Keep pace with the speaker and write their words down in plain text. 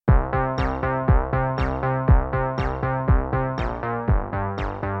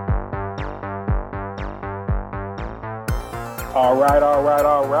All right. You are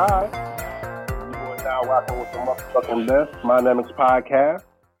now rocking with the motherfucking best. My name is Podcast.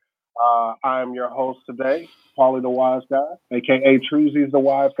 I am your host today, Paulie the Wise Guy, aka Truzy's the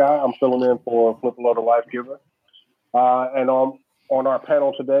Wise Guy. I'm filling in for Flipalo the Life Giver. And on our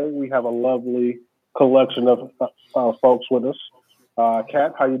panel today, we have a lovely collection of folks with us.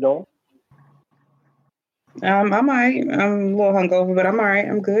 Kat, how you doing? I'm all right. I'm a little hungover, but I'm all right.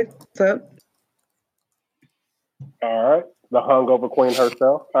 I'm good. What's up? All right. The hungover queen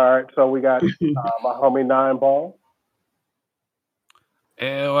herself. All right. So we got my homie Nine Ball.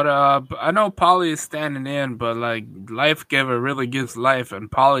 Hey, what up? I know Polly is standing in, but like Life Giver really gives life,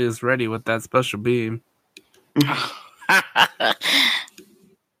 and Polly is ready with that special beam.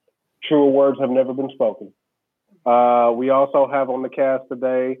 Truer words have never been spoken. We also have on the cast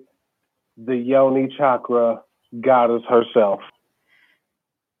today the Yoni Chakra goddess herself.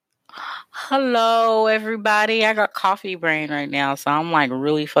 Hello, everybody. I got coffee brain right now, so I'm like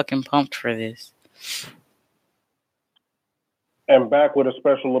really fucking pumped for this. And back with a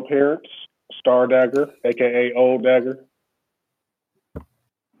special appearance, Star Dagger, aka Old Dagger.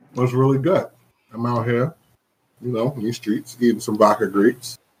 Was really good. I'm out here, in these streets, eating some vodka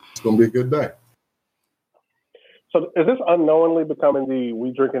Greeks. It's gonna be a good day. So is this unknowingly becoming the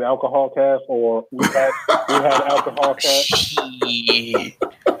We Drinking Alcohol cast, or we had alcohol cast?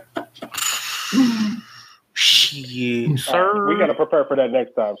 Shit, sir. We got to prepare for that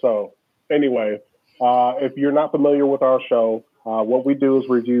next time. So anyway, if you're not familiar with our show, what we do is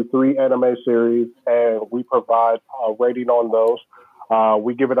review 3 anime series, and we provide a rating on those.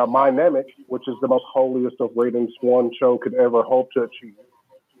 We give it a Mynamic, which is the most holiest of ratings one show could ever hope to achieve.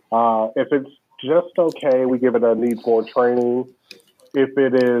 If it's just okay, we give it a need for training. If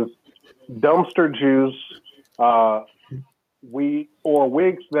it is dumpster juice,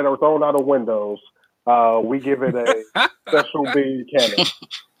 wigs that are thrown out of windows, we give it a special B canon.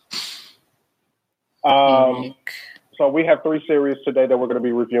 So we have 3 series today that we're going to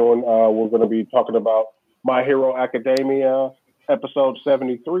be reviewing. We're going to be talking about My Hero Academia, episode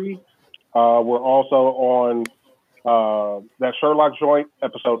 73. We're also on that Sherlock joint,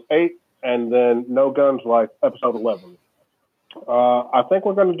 episode 8, and then No Guns Life, episode 11. I think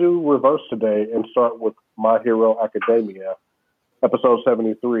we're going to do reverse today and start with My Hero Academia, episode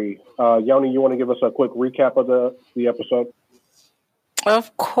 73. Yoni, you want to give us a quick recap of the episode?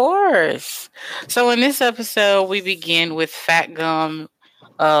 Of course. So in this episode, we begin with Fat Gum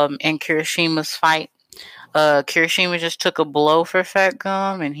and Kirishima's fight. Kirishima just took a blow for Fat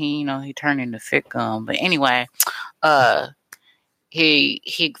Gum, and he turned into Fit Gum. But anyway, Fat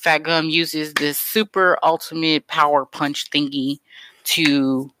Gum uses this super ultimate power punch thingy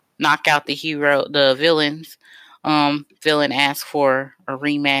to knock out the villains. Villain asks for a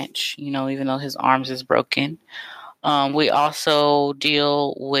rematch, even though his arms is broken. We also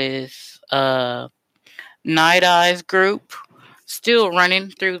deal with Night Eye's group still running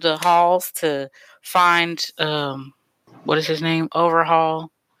through the halls to find what is his name?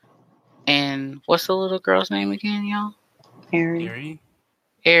 Overhaul. And what's the little girl's name again, y'all? Eri.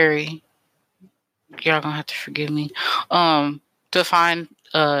 Y'all gonna have to forgive me. To find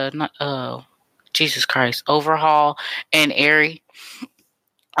Jesus Christ, Overhaul and Eri.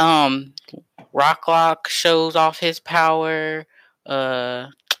 Rocklock shows off his power,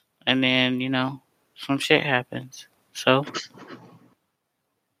 and then some shit happens. So,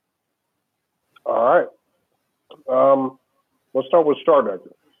 all right. Let's start with Star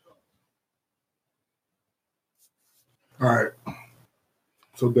Dagger. All right.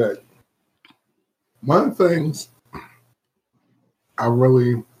 So that one of the things I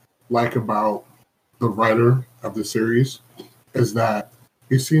really like about the writer of the series is that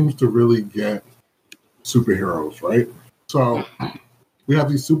he seems to really get superheroes, right? So we have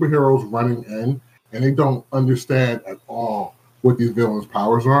these superheroes running in, and they don't understand at all what these villains'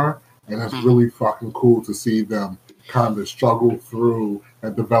 powers are, and it's really fucking cool to see them kind of struggle through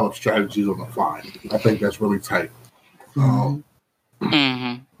and develop strategies on the fly. I think that's really tight. The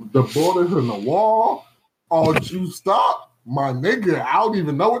borders in the wall, all juiced up. My nigga, I don't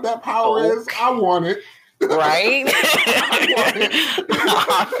even know what that power is. I want it. Right? I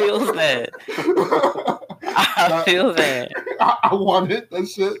feel that. I want it. That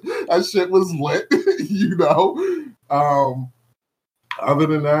shit was lit, Other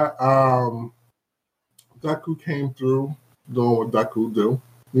than that, Deku came through doing what Deku do.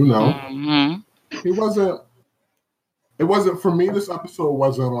 It wasn't for me. This episode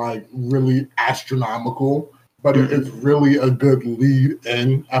wasn't like really astronomical, but it's really a good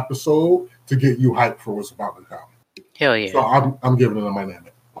lead-in episode to get you hyped for what's about to come. Hell yeah! So I'm giving it a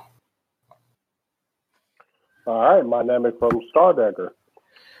Mynamic. All right, my name is from Stardagger.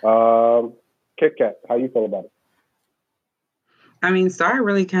 Kit Kat, how you feel about it? I mean, Star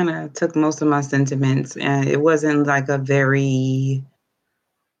really kind of took most of my sentiments, and it wasn't like a very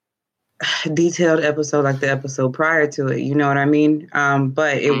detailed episode like the episode prior to it. You know what I mean?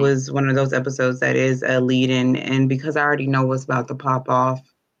 But it was one of those episodes that is a lead-in, and because I already know what's about to pop off,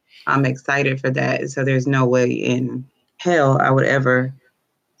 I'm excited for that. So there's no way in hell I would ever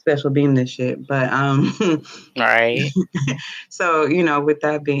special beam this shit. But Right. so, with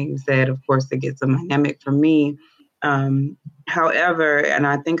that being said, of course it gets a dynamic for me. However, and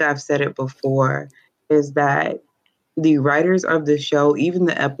I think I've said it before, is that the writers of the show, even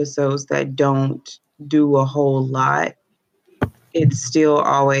the episodes that don't do a whole lot, it still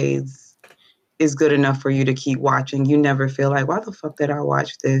always is good enough for you to keep watching. You never feel like, why the fuck did I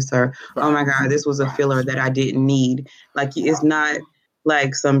watch this? Or, oh my God, this was a filler that I didn't need. Like, it's not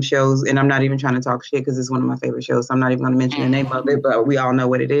like some shows, and I'm not even trying to talk shit because it's one of my favorite shows, so I'm not even going to mention the name of it, but we all know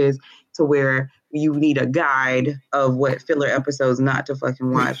what it is, to where you need a guide of what filler episodes not to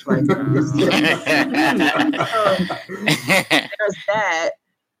fucking watch. Like, there's that,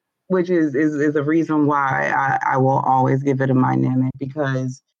 which is a reason why I will always give it a dynamic,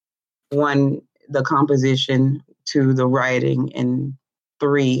 because one, the composition, two, the writing, and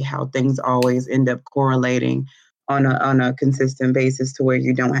three, how things always end up correlating on a consistent basis to where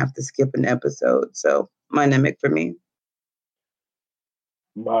you don't have to skip an episode. So dynamic for me.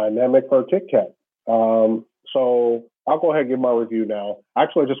 Dynamic for Kit Kat. So I'll go ahead and give my review now.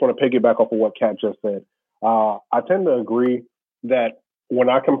 Actually, I just want to piggyback off of what Kat just said. I tend to agree that when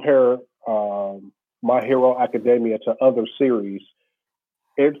I compare My Hero Academia to other series,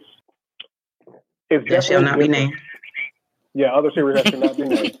 it's that shall not be named. Yeah, other series that should not be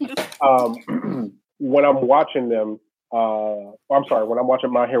named. When I'm watching them, when I'm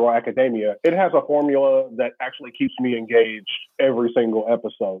watching My Hero Academia, it has a formula that actually keeps me engaged every single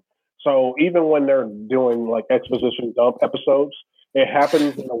episode. So even when they're doing like exposition dump episodes, it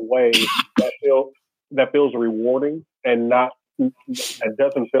happens in a way that feels rewarding and not, it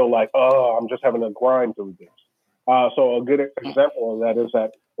doesn't feel like, oh, I'm just having to grind through this. So a good example of that is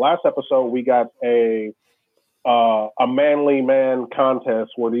that last episode we got a manly man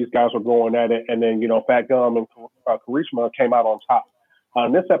contest where these guys were going at it, and then Fat Gum and Karishma came out on top.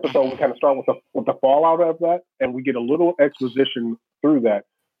 In this episode, we kind of start with the fallout of that, and we get a little exposition through that.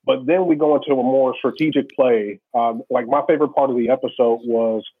 But then we go into a more strategic play. Like my favorite part of the episode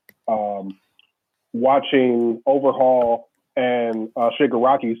was watching Overhaul and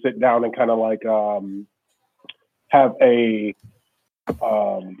Shigaraki sit down and kind of like have a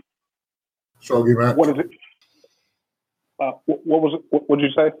shogi match. What is it? What was it? What did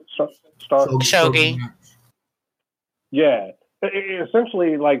you say? Start shogi. Yeah,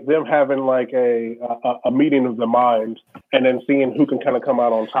 essentially like them having like a meeting of the minds, and then seeing who can kind of come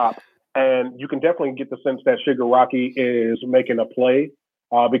out on top. And you can definitely get the sense that Shigaraki is making a play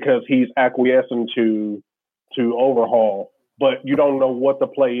because he's acquiescing to Overhaul, but you don't know what the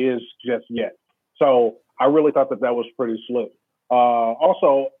play is just yet. So I really thought that was pretty slick.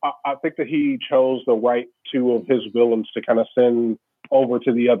 Also, I think that he chose the right two of his villains to kind of send over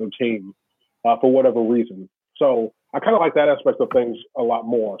to the other team for whatever reason. So I kind of like that aspect of things a lot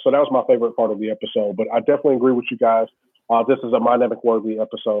more. So that was my favorite part of the episode. But I definitely agree with you guys. This is a dynamic worthy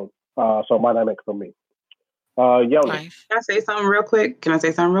episode. So dynamic for me. Yoni. Nice. Can I say something real quick?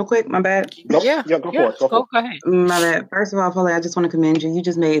 My bad. Nope. Yeah, go for it. Go ahead. My bad. First of all, Polly, I just want to commend you. You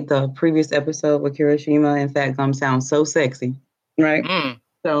just made the previous episode with Kirishima and Fat Gum sound so sexy. Right?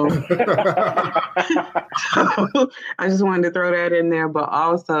 So I just wanted to throw that in there. But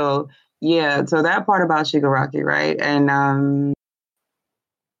also, yeah, so that part about Shigaraki, right? And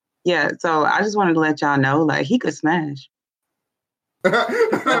yeah, so I just wanted to let y'all know, like, he could smash. Damn.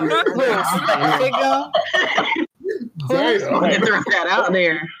 Throw that out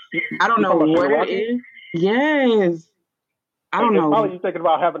there. I don't know what it is. Yes. I don't know. Probably you thinking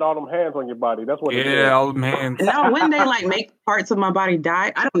about having all them hands on your body. That's what it is. Yeah, all them hands. No, when they like make parts of my body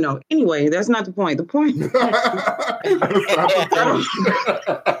die, I don't know. Anyway, that's not the point. The point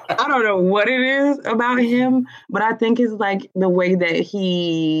I don't know what it is about him, but I think it's like the way that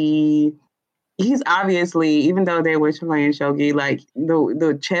he's obviously, even though they were playing shogi, like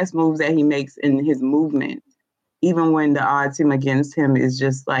the chess moves that he makes in his movement, even when the odds seem against him, is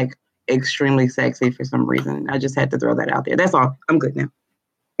just like extremely sexy for some reason. I just had to throw that out there. That's all. I'm good now.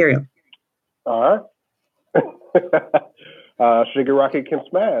 Carry on. All right. Shigaraki can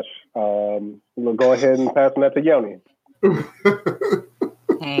smash. We'll go ahead and pass that to Yoni.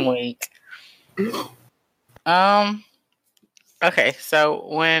 Wait. Okay, so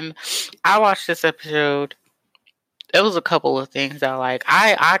when I watched this episode, there was a couple of things that like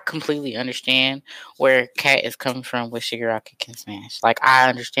I completely understand where Kat is coming from with Shigaraki can smash. Like I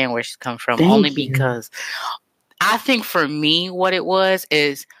understand where she's coming from only because I think for me what it was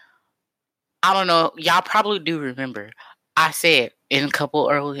is I don't know, y'all probably do remember. I said in a couple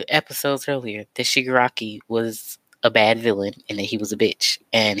early episodes earlier that Shigaraki was a bad villain and that he was a bitch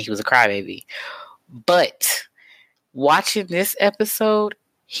and he was a crybaby. But watching this episode,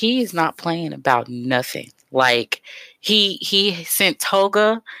 he is not playing about nothing. Like he sent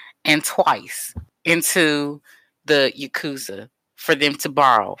Toga and Twice into the Yakuza for them to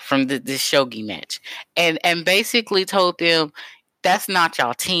borrow from this shogi match, and basically told them that's not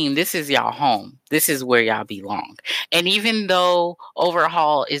y'all team. This is y'all home. This is where y'all belong. And even though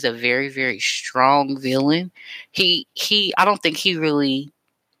Overhaul is a very very strong villain, he I don't think he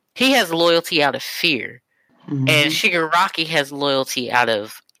has loyalty out of fear. Mm-hmm. And Shigaraki has loyalty out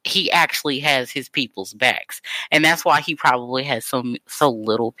of he actually has his people's backs, and that's why he probably has so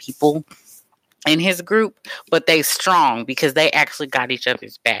little people in his group, but they strong because they actually got each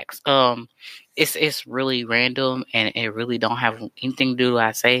other's backs. It's really random and it really don't have anything to do with what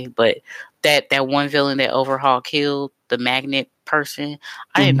I say, but that one villain that Overhaul killed, the magnet person,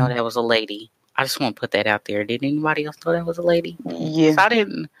 I didn't know that was a lady. I just want to put that out there. Did anybody else know that was a lady? Yeah, I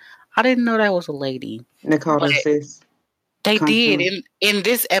didn't know that was a lady. They called her sis. They Constantly. did in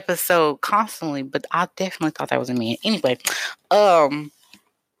this episode constantly, but I definitely thought that was a man. Anyway,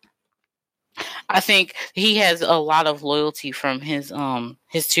 I think he has a lot of loyalty from his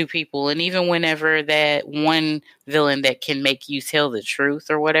two people, and even whenever that one villain that can make you tell the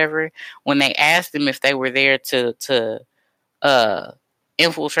truth or whatever, when they asked him if they were there to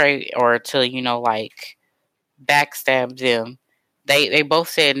infiltrate or to like backstab them, they both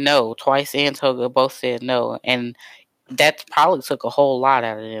said no. Twice and Toga both said no, and that probably took a whole lot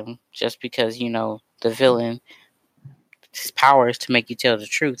out of them just because, the villain, his power is to make you tell the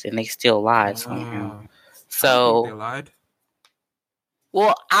truth and they still lied somehow. So they lied?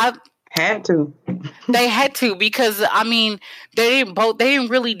 Well, I had to. They had to because they didn't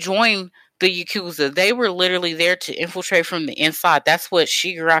really join the Yakuza. They were literally there to infiltrate from the inside. That's what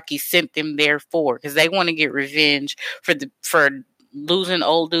Shigaraki sent them there for, because they want to get revenge for losing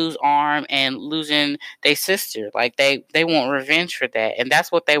old dude's arm and losing their sister. Like they want revenge for that, and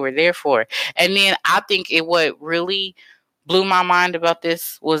that's what they were there for. And then I think what really blew my mind about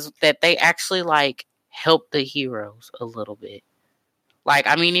this was that they actually helped the heroes a little bit.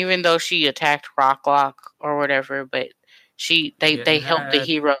 Even though she attacked Rocklock or whatever, but they helped the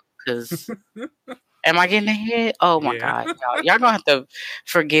hero because. Am I getting ahead? Oh my God, y'all gonna have to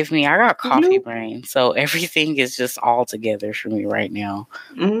forgive me. I got coffee brain, so everything is just all together for me right now.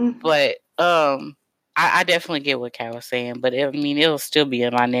 Mm-hmm. But I definitely get what Kat was saying, but it'll still be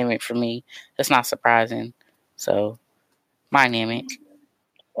a dynamic for me. That's not surprising. So, dynamic.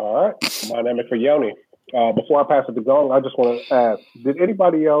 All right, dynamic for Yoni. Before I pass it to Gong, I just want to ask: did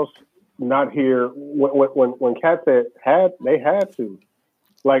anybody else not hear when Kat said they had to?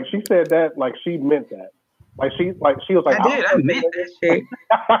 Like she said that, like she meant that. She was like, I meant that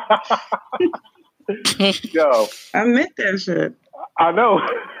shit. Yo, I meant that shit. I know.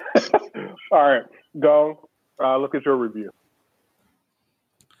 All right, Gong. Look at your review.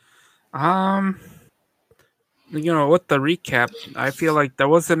 With the recap, I feel like there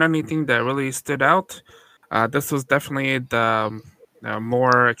wasn't anything that really stood out. This was definitely the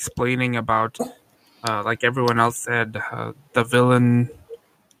more explaining about, like everyone else said, the villain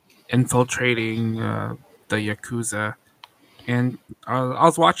infiltrating the Yakuza. And I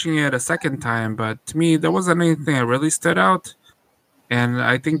was watching it a second time, but to me, there wasn't anything that really stood out. And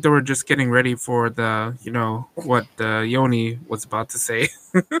I think they were just getting ready for the, what Yoni was about to say.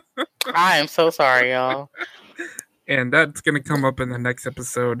 I am so sorry, y'all. And that's going to come up in the next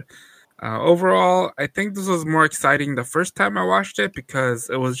episode. Overall, I think this was more exciting the first time I watched it because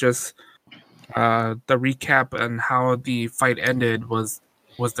it was just the recap and how the fight ended was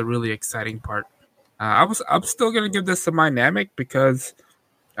the really exciting part. I'm still going to give this a dynamic because,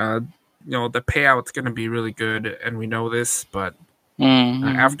 the payout's going to be really good and we know this, but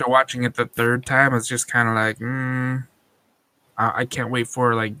after watching it the third time, it's just kind of like, I can't wait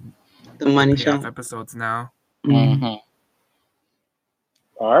for the money show episodes now. Mm-hmm.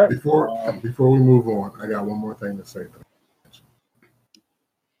 All right. Before we move on, I got one more thing to say.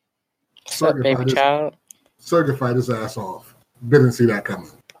 What's up, baby child? Surga fight his ass off. Didn't see that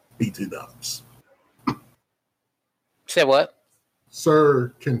coming. BT dubs. Said what?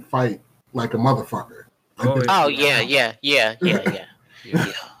 Sir can fight like a motherfucker. Yeah.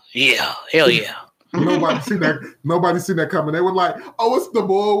 Hell yeah. Nobody seen that. Nobody seen that coming. They were like, "Oh, it's the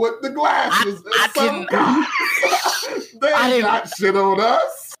boy with the glasses." They ain't got shit on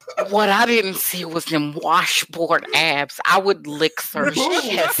us. What I didn't see was them washboard abs. I would lick Sir's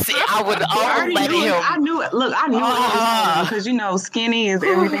chest. I would let him. I knew it. Look, I knew it because skinny is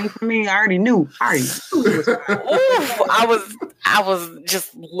everything for me. I already knew. Oof, I was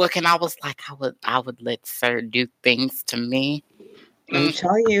just looking. I was like, I would let Sir do things to me. I'm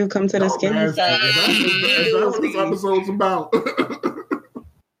telling you, come to the skinny side. That's what this episode's about.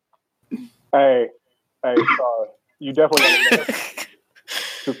 Hey, sorry. You definitely got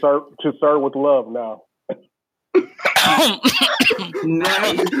to serve with love now.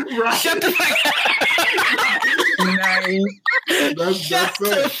 Nice. Right. Shut the fuck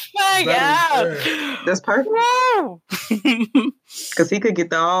That's That's perfect. Because he could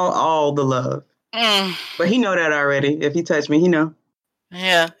get all the love. But he know that already. If he touch me, he know.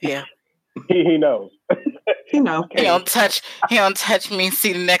 Yeah. He knows. He know. He don't touch me.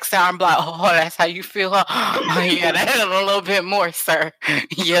 See the next time, I'm like, oh, that's how you feel, huh? Oh, yeah, that and a little bit more, sir.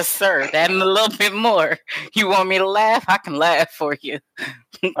 Yes, sir. That and a little bit more. You want me to laugh? I can laugh for you.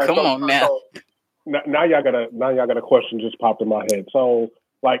 Come on now. So, now y'all got a question just popped in my head. So,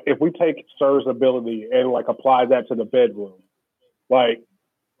 like, if we take Sir's ability and like apply that to the bedroom, like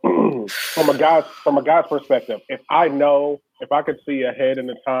from a guy's perspective, if I could see ahead in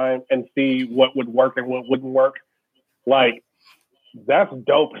the time and see what would work and what wouldn't work, like that's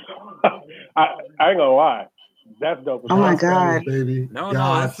dope. I ain't gonna lie, that's dope. Oh my god, baby! No,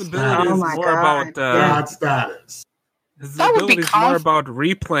 that's ability is more about God status. His ability is more about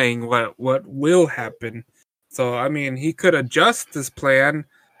replaying what will happen. So I mean, he could adjust his plan,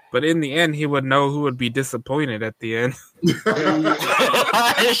 but in the end, he would know who would be disappointed at the end.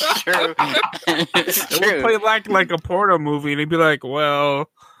 It's true. It would play like a porno movie, and he'd be like, "Well,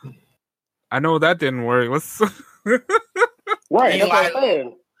 I know that didn't work. Let's." Right, that's what I'm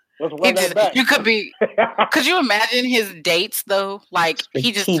saying. Let's run that back. You could be. Could you imagine his dates though? Like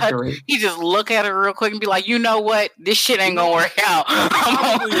he just look at it real quick and be like, "You know what? This shit ain't gonna work out."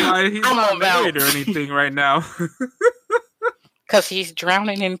 He's not married or anything right now. Because he's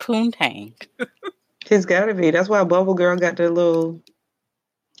drowning in poontang. He's got to be. That's why Bubble Girl got the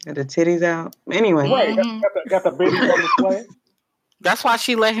titties out. Anyway. Right, got the bitties on display. That's why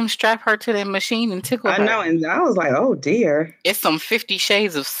she let him strap her to the machine and tickle her. I know, and I was like, oh, dear. It's some 50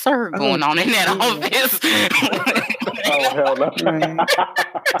 Shades of Sir going on in that office. Oh, hell no. Right.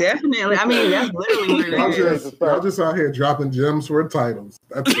 Definitely. I mean, that's literally what it is. Y'all just out here dropping gems for titles.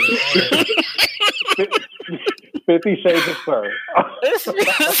 That's it. 50 Shades of Sir. 50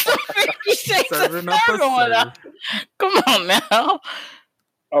 Shades of Sir going on. Come on now.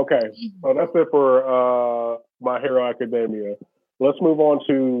 Okay, well that's it for My Hero Academia. Let's move on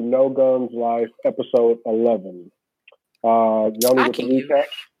to No Guns Life, episode 11. Y'all need the recap?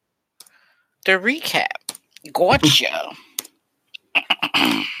 The recap. Gotcha.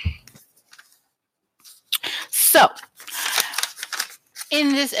 So,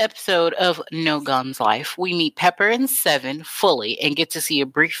 in this episode of No Guns Life, we meet Pepper and Seven fully and get to see a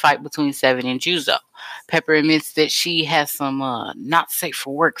brief fight between Seven and Juzo. Pepper admits that she has some not safe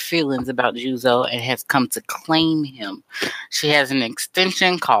for work feelings about Juzo and has come to claim him. She has an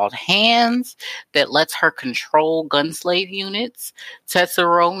extension called Hands that lets her control gunslave units.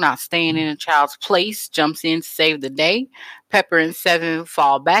 Tetsuro, not staying in a child's place, jumps in to save the day. Pepper and Seven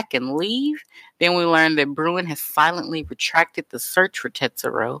fall back and leave. Then we learn that Bruin has silently retracted the search for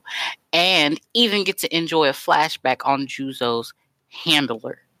Tetsuro and even get to enjoy a flashback on Juzo's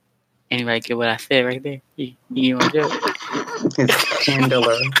handler. Anybody get what I said right there? You want to do it?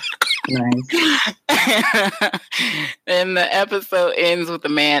 Handler. Nice. And the episode ends with the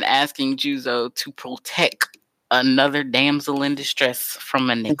man asking Juzo to protect another damsel in distress from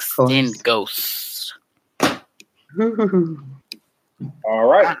an extended ghost. All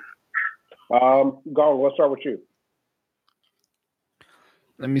right. Gong, let's start with you.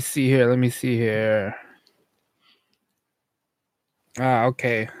 Let me see here.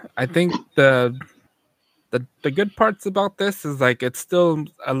 Okay. I think the good parts about this is like it's still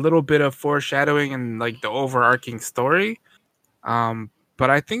a little bit of foreshadowing and like the overarching story. But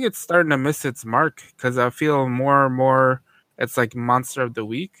I think it's starting to miss its mark because I feel more and more it's like Monster of the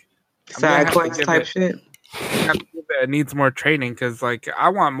Week. Side quest type shit. It needs more training because like I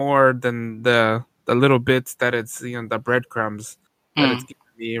want more than the little bits that it's the breadcrumbs that it's giving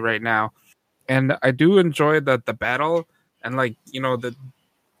me right now. And I do enjoy the battle and like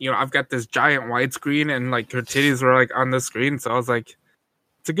I've got this giant widescreen and like her titties were like on the screen, so I was like,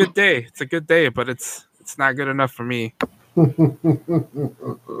 it's a good day, but it's not good enough for me.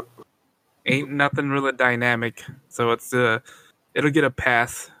 ain't nothing really dynamic. So it'll get a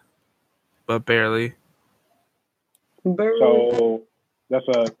pass, but barely. So that's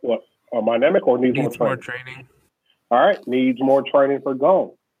a dynamic or needs more training? All right, needs more training for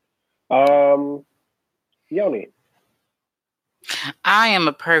Gong. Yoni. I am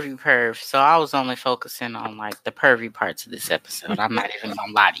a pervy perv, so I was only focusing on like the pervy parts of this episode. I'm not even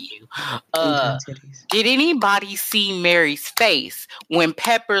gonna lie to you. Did anybody see Mary's face when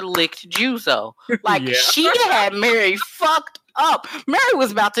Pepper licked Juzo? Like she had Mary fucked up. Mary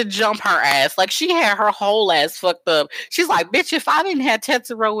was about to jump her ass. Like she had her whole ass fucked up. She's like, bitch, if I didn't have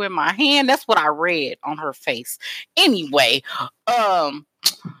Tetsuro in my hand, that's what I read on her face. Anyway,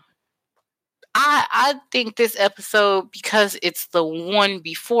 I think this episode, because it's the one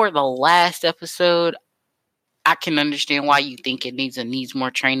before the last episode, I can understand why you think it needs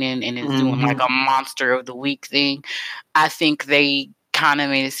more training and is doing like a monster of the week thing. I think they kind of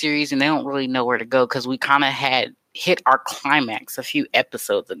made a series and they don't really know where to go because we kind of had hit our climax a few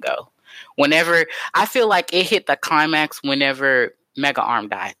episodes ago. Whenever I feel like it hit the climax whenever Mega Arm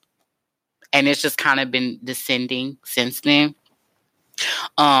died, and it's just kind of been descending since then.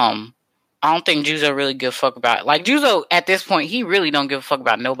 I don't think Juzo really give a fuck about... Like, Juzo, at this point, he really don't give a fuck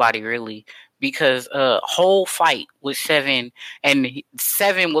about nobody, really. Because whole fight with Seven, and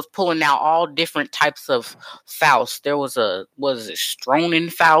Seven was pulling out all different types of Faust. There was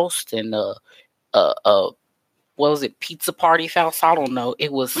Stronin Faust, and what was it, Pizza Party Faust? I don't know.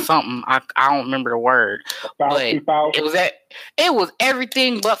 It was something. I don't remember the word. But it was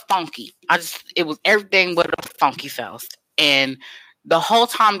everything but funky. It was everything but a funky Faust. And the whole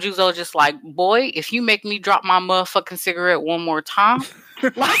time, Juzo just like, boy, if you make me drop my motherfucking cigarette one more time,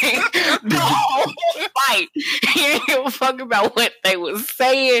 like, the whole fight, he didn't give a fuck about what they was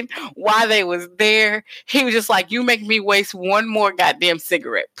saying, why they was there. He was just like, you make me waste one more goddamn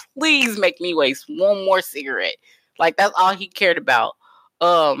cigarette. Please make me waste one more cigarette. Like, that's all he cared about.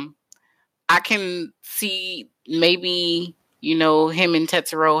 I can see maybe... You know, him and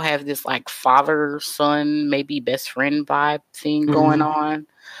Tetsuro have this like father-son, maybe best friend vibe thing going on.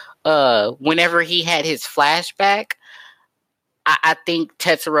 Whenever he had his flashback, I think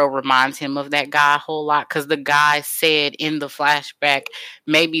Tetsuro reminds him of that guy a whole lot because the guy said in the flashback,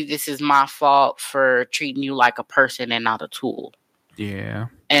 maybe this is my fault for treating you like a person and not a tool. Yeah.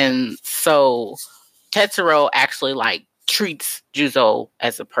 And so Tetsuro actually like treats Juzo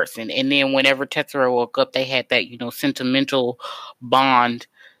as a person. And then whenever Tetsuro woke up, they had that, sentimental bond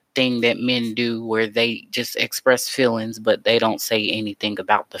thing that men do where they just express feelings, but they don't say anything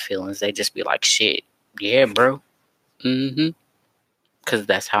about the feelings. They just be like, shit, yeah, bro. Because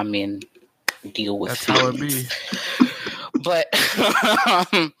that's how men deal with feelings. But,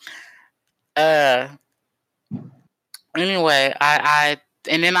 anyway, I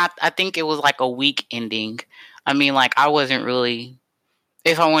think it was like a weak ending. I mean, like, I wasn't really,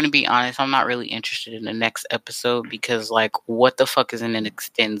 if I want to be honest, I'm not really interested in the next episode because, like, what the fuck is in an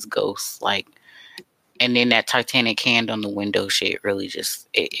extends ghost? Like, and then that Titanic hand on the window shit really just,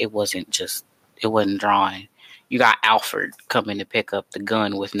 it wasn't drawing. You got Alfred coming to pick up the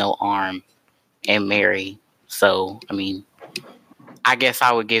gun with no arm and Mary. So, I mean, I guess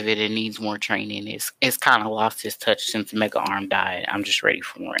I would give it needs more training. It's kind of lost its touch since Mega Arm died. I'm just ready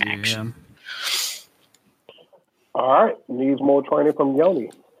for more action. Yeah. All right, needs more training from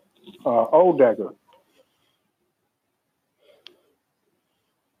Yoni. Old Dagger.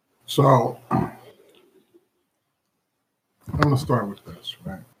 So, I'm going to start with this,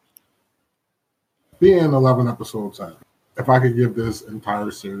 right? Being 11 episodes in, if I could give this entire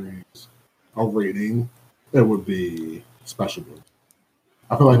series a rating, it would be special.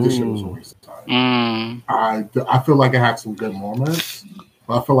 I feel like this shit was a waste of time. I feel like it had some good moments,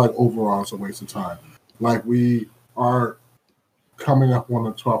 but I feel like overall it's a waste of time. Like, we are coming up on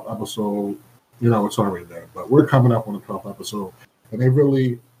the 12th episode. It's already there, but we're coming up on the 12th episode. And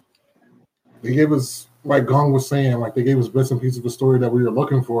they gave us, like Gong was saying, like they gave us bits and pieces of the story that we were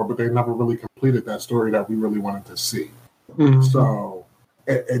looking for, but they never really completed that story that we really wanted to see. So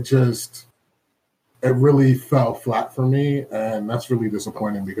it really fell flat for me, and that's really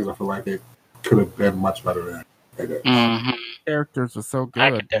disappointing because I feel like it could have been much better than it did. Characters were so good.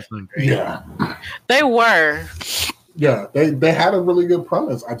 I could definitely agree. Yeah. They were. Yeah, they had a really good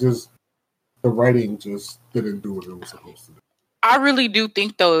premise. The writing just didn't do what it was supposed to do. I really do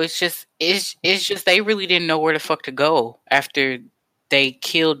think though it's just they really didn't know where the fuck to go after they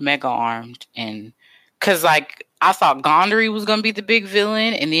killed Mega Armed, and because like I thought Gondry was gonna be the big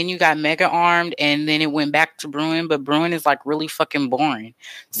villain, and then you got Mega Armed, and then it went back to Bruin, but Bruin is like really fucking boring.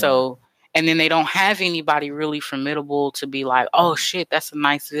 So and then they don't have anybody really formidable to be like, oh shit, that's a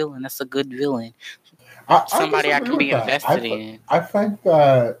nice villain, that's a good villain, somebody I can be invested in. I think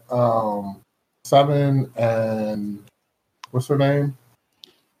that Seven and what's her name?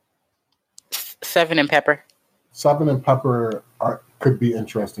 Seven and Pepper. Seven and Pepper could be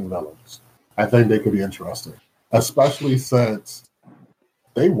interesting villains. I think they could be interesting, especially since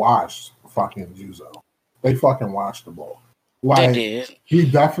they watched fucking Juzo. They fucking watched the ball. Like, they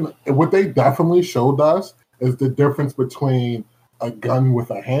did. What they definitely showed us is the difference between a gun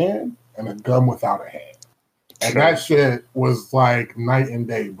with a hand and a gun without a hand. And that shit was like night and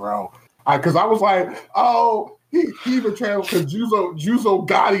day, bro. Because I was like, oh, he even because Juzo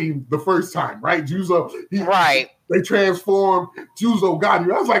got him the first time, right? They transformed. Juzo got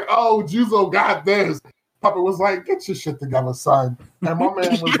him. I was like, oh, Juzo got this. Papa was like, get your shit together, son. And my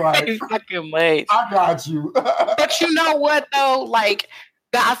man was like, I got you. But you know what, though? Like,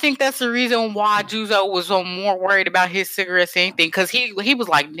 I think that's the reason why Juzo was more worried about his cigarettes than anything. Because he was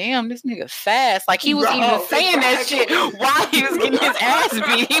like, damn, this nigga fast. Like, he was even saying that shit while he was getting his ass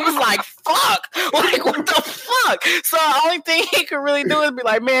beat. He was like, fuck. Like, what the fuck? So the only thing he could really do is be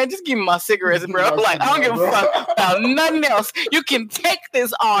like, man, just give me my cigarettes, bro. Like, I don't give a fuck about nothing else. You can take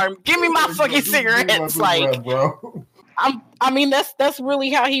this arm. Give me my fucking cigarettes. Like, bro. I mean, that's really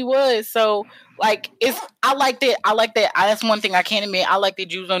how he was. So, like, I like that. That's one thing I can't admit. I like that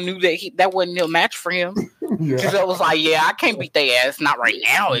Juzo knew that that wasn't a match for him. Because it was like, yeah, I can't beat their ass. Not right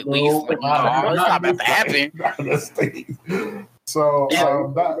now, at least. But no, it's not about to happen. So,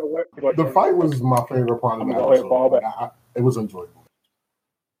 the fight was my favorite part of the episode. It was enjoyable.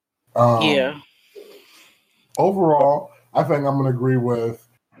 Yeah. Overall, I think I'm going to agree with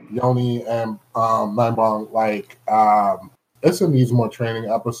Yoni and Nine like it's a needs more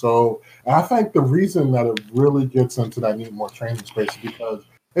training episode. And I think the reason that it really gets into that need more training space is because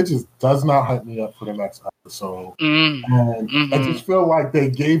it just does not hype me up for the next episode. And I just feel like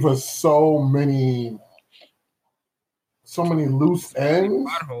they gave us so many loose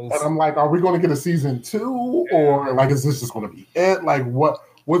ends. And I'm like, are we going to get a season 2? Or like, is this just going to be it? Like,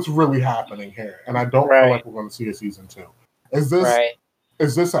 what's really happening here? And I don't feel like we're going to see a season 2. Is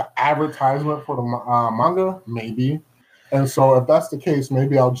this an advertisement for the manga? Maybe. And so if that's the case,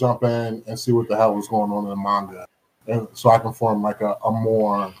 maybe I'll jump in and see what the hell is going on in the manga. And so I can form like a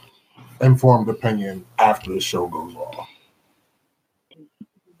more informed opinion after the show goes off.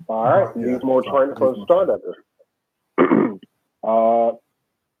 All right. Need more training for the start of this.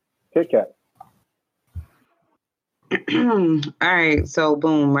 Kit Kat. All right. So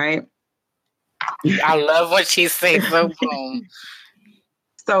boom, right? I love what she said. So boom.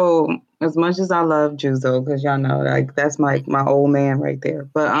 So as much as I love Juzo, because y'all know, like, that's my old man right there.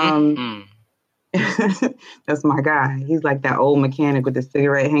 But that's my guy. He's like that old mechanic with the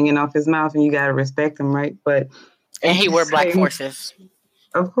cigarette hanging off his mouth, and you gotta respect him, right? But and he wear black forces.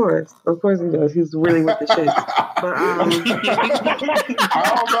 Of course he does. He's really with the shit. But I don't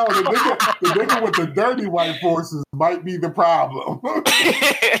know. The nigga with the dirty white forces might be the problem.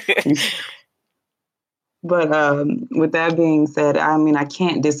 But with that being said, I mean, I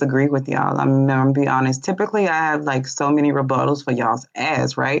can't disagree with y'all. I'm gonna be honest. Typically, I have like so many rebuttals for y'all's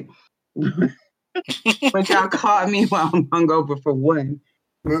ass, right? But y'all caught me while I'm hungover for one.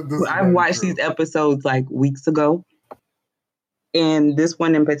 I watched these episodes like weeks ago, and this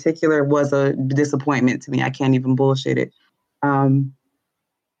one in particular was a disappointment to me. I can't even bullshit it,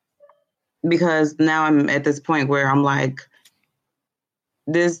 because now I'm at this point where I'm like,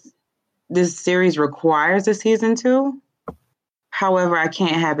 this series requires a season 2. However, I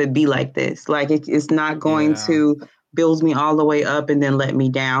can't have it be like this. Like, it's not going to build me all the way up and then let me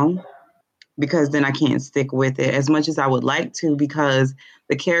down, because then I can't stick with it as much as I would like to, because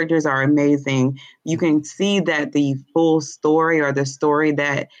the characters are amazing. You can see that the full story, or the story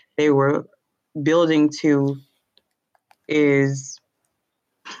that they were building to, is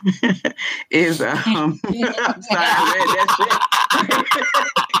I'm sorry, I read that shit.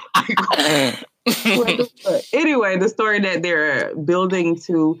 Anyway, the story that they're building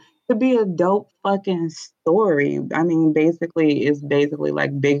to be a dope fucking story. I mean, it's basically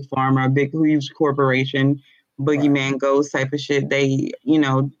like Big Pharma, big huge corporation, boogeyman ghost type of shit. They,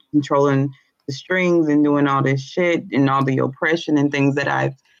 controlling the strings and doing all this shit and all the oppression and things that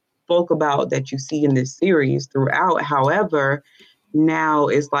I've spoke about that you see in this series throughout. However, now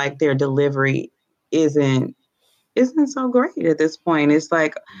it's like their delivery isn't so great at this point. It's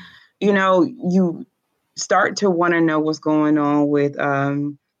like, you start to want to know what's going on with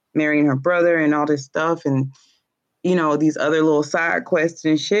marrying her brother and all this stuff, and these other little side quests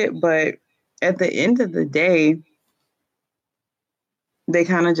and shit. But at the end of the day, they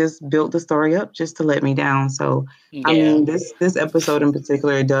kind of just built the story up just to let me down. So, Yeah. I mean, this episode in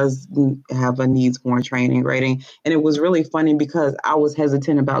particular does have a needs more training rating. And it was really funny because I was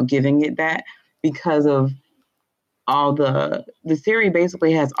hesitant about giving it that because of all the series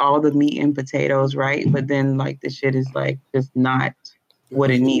basically has all the meat and potatoes, right? But then like the shit is like just not what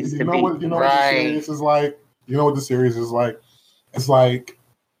it needs to be. You know what the series is like? You know what the series is like? It's like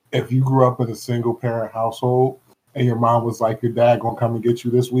if you grew up in a single parent household and your mom was like, your dad gonna come and get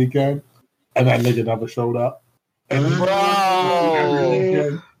you this weekend, and that nigga never showed up. And Bro,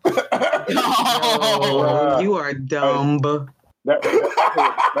 you are dumb. I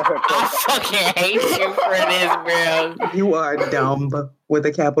fucking hate you for this, bro. You are dumb with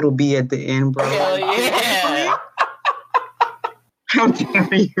a capital B at the end, bro. Hell yeah. How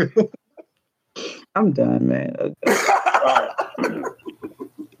dare you? I'm done, man. Okay. All right.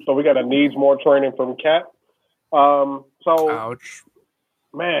 So we got a needs more training from Kat. Ouch.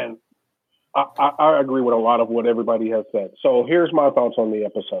 Man, I agree with a lot of what everybody has said. So here's my thoughts on the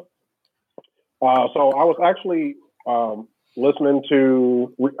episode. So I was actually listening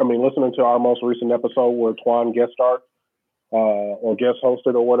to our most recent episode where Twan guest starred or guest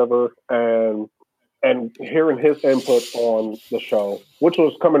hosted or whatever, and hearing his input on the show, which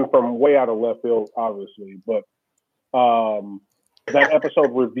was coming from way out of left field, obviously, but that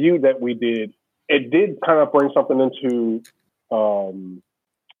episode review that we did, it did kind of bring something into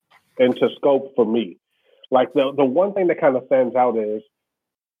scope for me. Like the one thing that kind of stands out is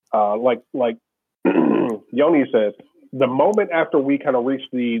like Yoni says, the moment after we kind of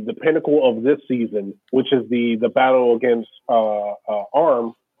reached the pinnacle of this season, which is the battle against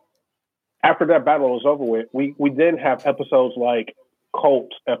Arm. After that battle is over with, we then have episodes like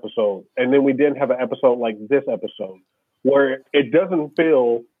Colt episode, and then we then have an episode like this episode, where it doesn't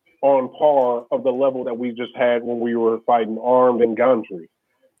feel on par of the level that we just had when we were fighting Armed and Gondry.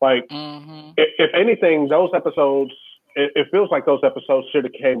 Like, if anything, those episodes, it feels like those episodes should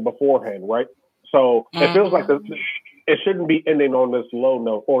have came beforehand, right? So it feels like it shouldn't be ending on this low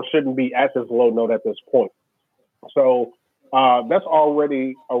note, or shouldn't be at this low note at this point. So that's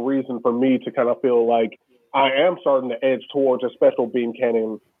already a reason for me to kind of feel like I am starting to edge towards a special beam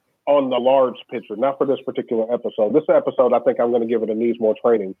cannon on the large picture, not for this particular episode. This episode, I think I'm going to give it a needs more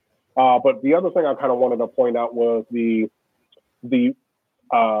training. But the other thing I kind of wanted to point out was the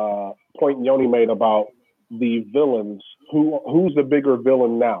point Yoni made about the villains. Who's the bigger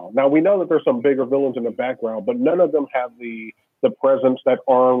villain now? Now we know that there's some bigger villains in the background, but none of them have the presence that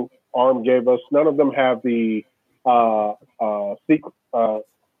Arm gave us. None of them have the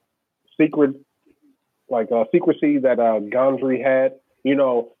secrecy that Gondry had. You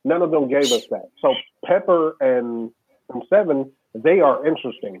know, none of them gave us that. So Pepper and Seven, they are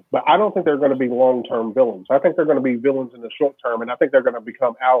interesting, but I don't think they're going to be long-term villains. I think they're going to be villains in the short term, and I think they're going to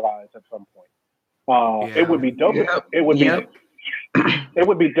become allies at some point. It would be dope. It would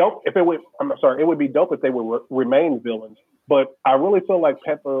be dope if it would. I'm sorry. It would be dope if they would remain villains. But I really feel like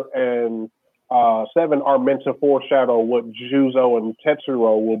Pepper and Seven are meant to foreshadow what Juzo and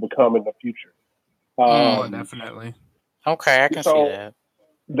Tetsuro will become in the future. Definitely. Okay, I can see that.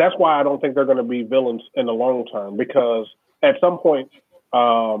 That's why I don't think they're going to be villains in the long term, because at some point,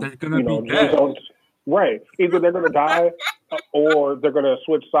 they're going to be dead. Right. Either they're going to die or they're going to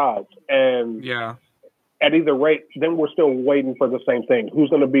switch sides. And at either rate, then we're still waiting for the same thing. Who's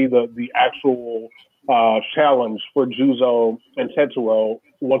going to be the actual challenge for Juzo and Tetsuro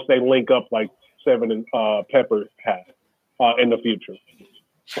once they link up like Seven and Pepper have in the future?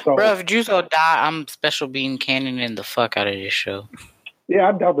 So, bro, if Juzo die, I'm special beam cannoning the fuck out of this show. Yeah,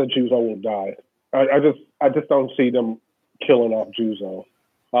 I doubt that Juzo will die. I just don't see them killing off Juzo.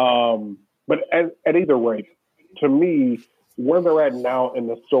 But at either rate, to me, where they're at now in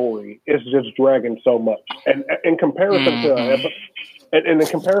the story is just dragging so much. And in comparison to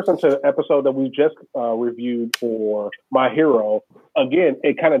the episode that we just reviewed for My Hero, again,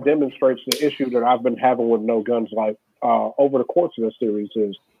 it kind of demonstrates the issue that I've been having with No Guns Life over the course of the series.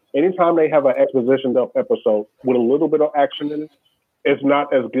 Is anytime they have an exposition dump episode with a little bit of action in it, it's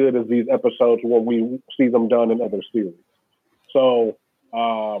not as good as these episodes when we see them done in other series. So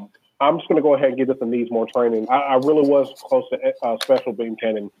I'm just going to go ahead and give this a needs more training. I really was close to special beam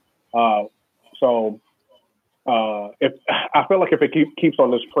cannon. So if I feel like if it keeps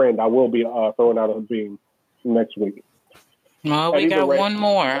on this trend, I will be throwing out a beam next week. Well, we got one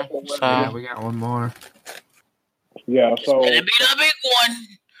more. So. Yeah, we got one more. Yeah, so it's gonna be the big one.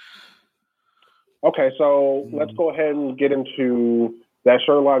 Okay, so let's go ahead and get into that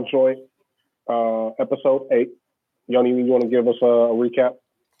Sherlock joint, episode 8. Yoni, you want to give us a recap?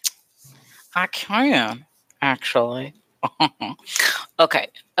 I can, actually. Okay.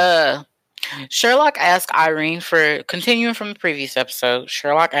 Sherlock asked Irene for, continuing from the previous episode,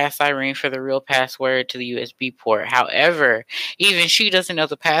 Sherlock asked Irene for the real password to the USB port. However, even she doesn't know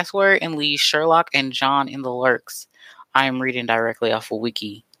the password and leaves Sherlock and John in the lurks. I am reading directly off of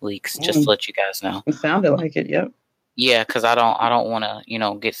WikiLeaks, just to let you guys know. It sounded like it, yep. Yeah, because I don't want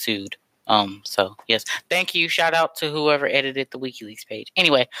to, get sued. So yes, thank you. Shout out to whoever edited the WikiLeaks page.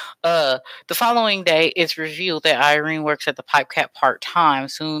 Anyway, the following day, it's revealed that Irene works at the Pipe Cap part-time.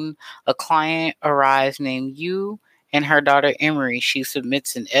 Soon, a client arrives named Yu and her daughter Emery. She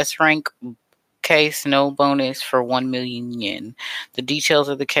submits an S-rank case, no bonus, for 1 million yen. The details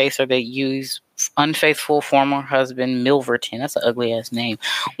of the case are that Yu's unfaithful former husband, Milverton, that's an ugly ass name,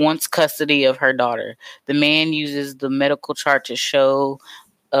 wants custody of her daughter. The man uses the medical chart to show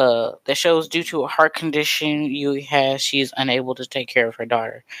that shows due to a heart condition Yui has, she is unable to take care of her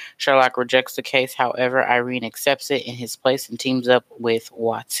daughter. Sherlock rejects the case. However, Irene accepts it in his place and teams up with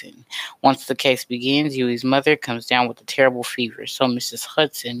Watson. Once the case begins, Yui's mother comes down with a terrible fever. So Mrs.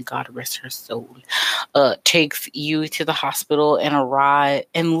 Hudson, God rest her soul, takes Yui to the hospital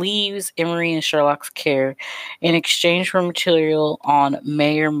and leaves Emery in Sherlock's care. In exchange for material on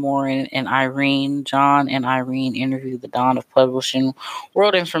Mayor Morin and Irene, John and Irene interview the Dawn of Publishing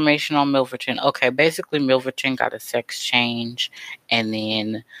World information on Milverton. Okay, basically Milverton got a sex change, and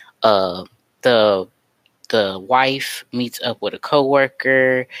then the wife meets up with a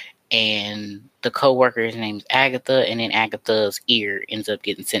coworker, and the coworker's name's Agatha, and then Agatha's ear ends up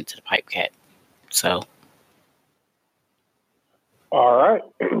getting sent to the Pipe Cat. So, all right.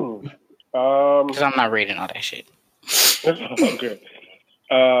 Because I'm not reading all that shit. Okay.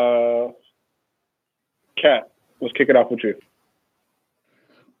 Kat, let's kick it off with you.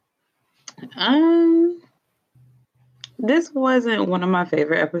 This wasn't one of my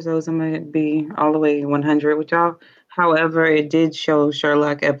favorite episodes. I'm gonna be all the way 100 with y'all. However, it did show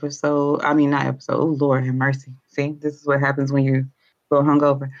Sherlock episode. I mean, not episode. Oh, Lord have mercy. See, this is what happens when you go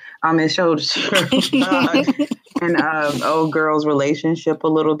hungover. It showed Sherlock and old girl's relationship a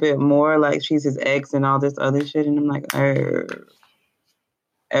little bit more. Like she's his ex and all this other shit. And I'm like, oh,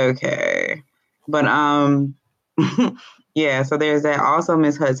 okay. But yeah. So there's that. Also,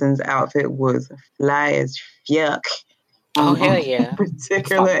 Miss Hudson's outfit was fly as fuck. Oh hell yeah!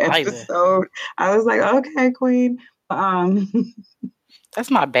 Particular episode, I was like, okay, Queen.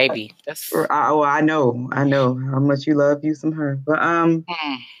 That's my baby. That's I know how much you love you some her, but I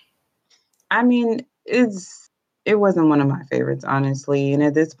mean, it wasn't one of my favorites, honestly. And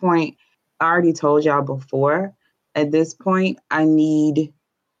at this point, I already told y'all before. At this point, I need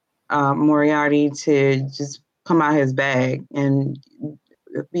Moriarty to just come out his bag and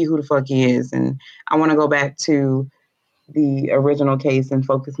be who the fuck he is, and I want to go back to the original case and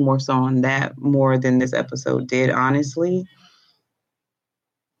focus more so on that more than this episode did, honestly.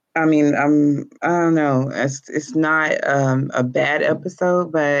 I mean, I don't know. It's not a bad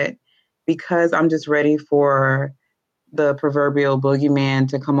episode, but because I'm just ready for the proverbial boogeyman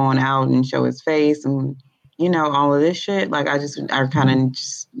to come on out and show his face and, all of this shit, like I kind of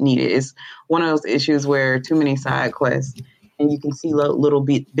just need it. It's one of those issues where too many side quests and you can see little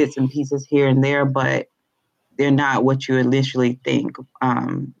bits and pieces here and there, but they're not what you initially think.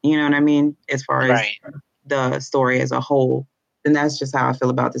 You know what I mean? As far as the story as a whole. And that's just how I feel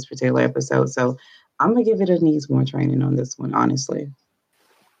about this particular episode. So I'm going to give it a needs more training on this one, honestly.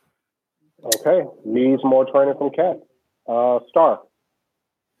 Okay. Needs more training from Kat. Star,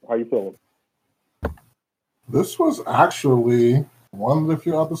 how you feeling? This was actually one of the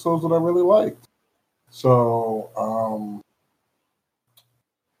few episodes that I really liked. So,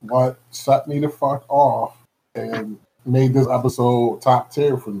 what set me the fuck off and made this episode top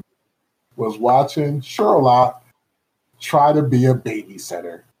tier for me was watching Sherlock try to be a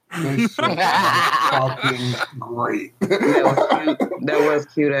babysitter. This shit was fucking great. That was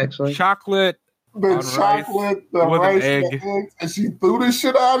cute, actually. Chocolate. The chocolate, the rice, the eggs, and she threw this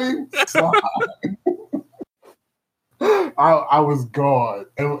shit at him. I was gone.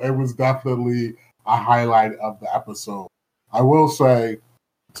 It was definitely a highlight of the episode. I will say,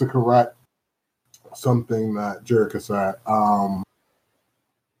 to correct something that Jerica said,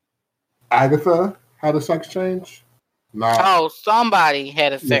 Agatha had a sex change. Somebody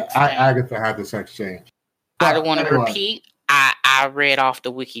had a sex change. Agatha had the sex change. I don't want to repeat. I read off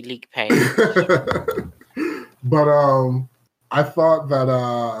the WikiLeaks page. But I thought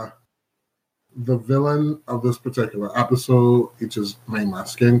that the villain of this particular episode, it just made my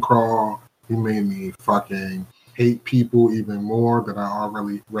skin crawl. He made me fucking hate people even more than I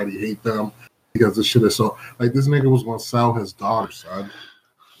already hate them, because this shit is so, like, this nigga was gonna sell his daughter, son.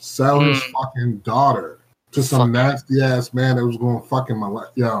 Sell his fucking daughter. to some nasty ass man that was going to fuck in my life.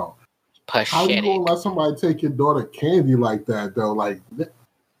 Yo, how you going to let somebody take your daughter candy like that, though? Like,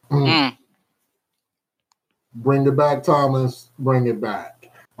 bring it back, Thomas. Bring it back.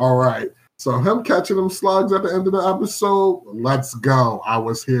 All right. So him catching them slugs at the end of the episode, let's go. I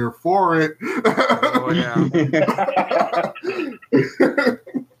was here for it. Oh, yeah.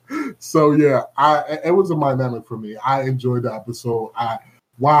 So, yeah, it was a dynamic for me. I enjoyed the episode. I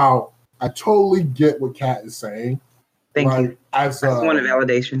totally get what Kat is saying. Thank you. I just want a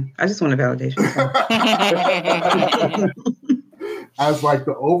validation. As like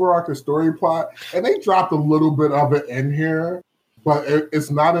the overarching story plot, and they dropped a little bit of it in here, but it's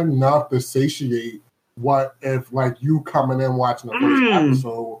not enough to satiate what if like you coming in watching the first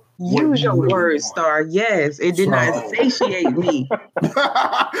episode. Use your words, Star. Yes, it did not satiate me.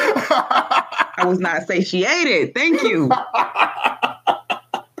 I was not satiated. Thank you.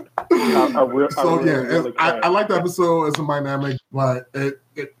 I like the episode as a dynamic, but it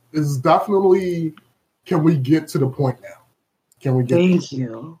is definitely. Can we get to the point now? Can we get? Thank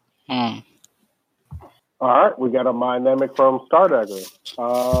you. All right, we got a dynamic from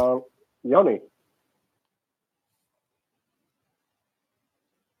Stardagger. Yoni.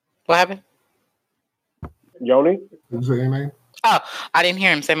 What happened? Yoni? Did you say your name? Oh, I didn't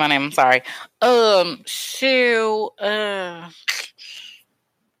hear him say my name. I'm sorry.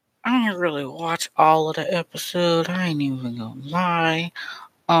 I didn't really watch all of the episode. I ain't even gonna lie.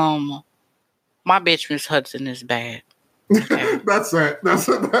 My bitch Miss Hudson is bad. Okay. That's it.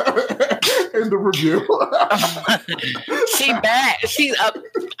 In the review. She bad. She's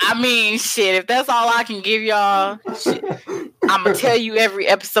I mean, shit. If that's all I can give y'all, I'm gonna tell you every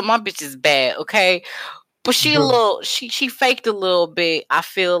episode. My bitch is bad. Okay. But she she faked a little bit. I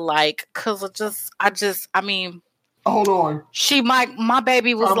feel like because I mean. Hold on. My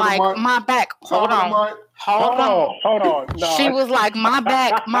baby was like my back. Hold on. No. She was like my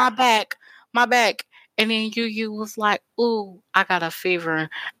back. And then you was like, ooh, I got a fever.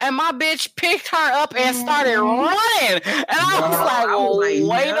 And my bitch picked her up and started running. And I was like,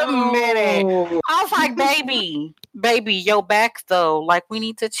 wait a minute. I was like, baby, your back though. Like we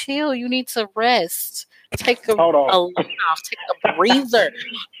need to chill. You need to rest. Take a look off. Take a breather.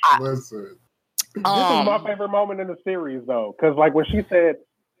 Listen. This is my favorite moment in the series, though, because like when she said,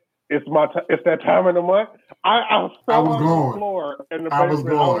 "It's that time of the month," I was on the floor in the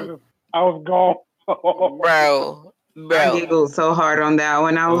basement. I was gone. Bro. I giggled so hard on that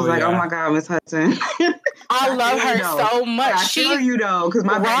one. I was like, "Oh my God, Miss Hudson." I love her so much. I feel you though, because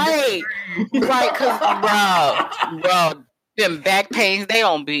my right, because bro. Them back pains, they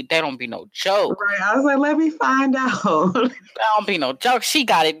don't be no joke. Right. I was like, let me find out. They don't be no joke. She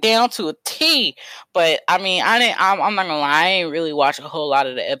got it down to a T. But I mean, I'm not gonna lie, I ain't really watch a whole lot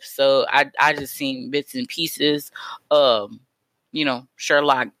of the episode. I just seen bits and pieces.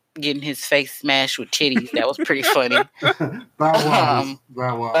 Sherlock getting his face smashed with titties. That was pretty funny. That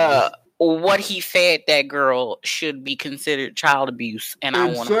was. What he fed that girl should be considered child abuse, and I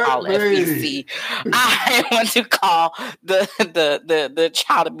want to call FBC. I want to call the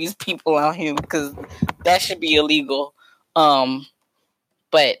child abuse people on him because that should be illegal.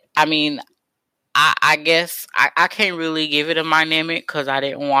 But I mean, I guess I can't really give it a dynamic because I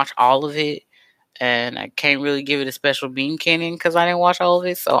didn't watch all of it. And I can't really give it a special bean cannon because I didn't watch all of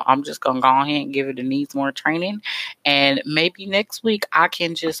it. So I'm just going to go ahead and give it a needs more training. And maybe next week I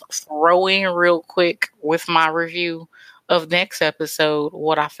can just throw in real quick with my review of next episode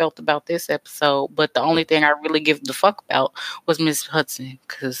what I felt about this episode. But the only thing I really give the fuck about was Miss Hudson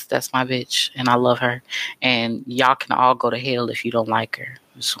because that's my bitch and I love her. And y'all can all go to hell if you don't like her.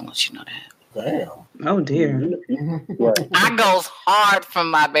 Just want to let you know that. Damn. Oh dear. I goes hard for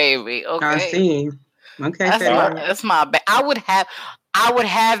my baby. Okay. I see. Okay. That's my I would have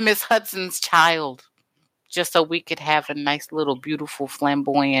Miss Hudson's child just so we could have a nice little beautiful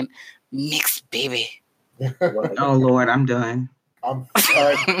flamboyant mixed baby. Oh Lord, I'm done. I'm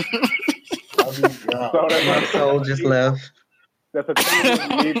sorry. My soul just left. That's a thing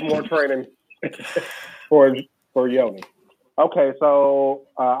that needs more training for Yoni. Okay, so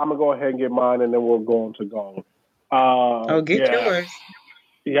I'm gonna go ahead and get mine, and then we'll go on to Gong. Get yours.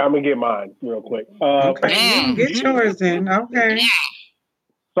 Yeah, I'm gonna get mine real quick. Okay, get yours then. Okay.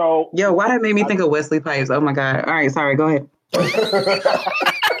 So, why that made me think of Wesley Pipes? Oh my God! All right, sorry. Go ahead.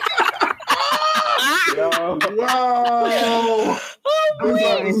 Wow! This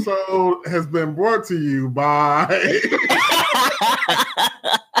episode has been brought to you by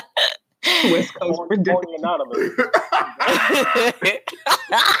West Coast Anonymous.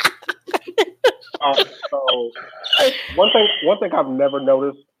 So one thing I've never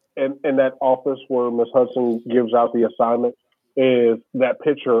noticed in that office where Miss Hudson gives out the assignment is that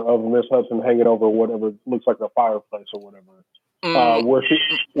picture of Miss Hudson hanging over whatever looks like a fireplace or whatever, where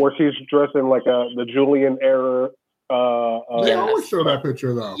she's dressed in like the Julian era. They always show that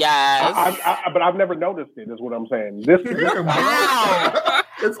picture though. Yes, but I've never noticed it. Is what I'm saying. This how?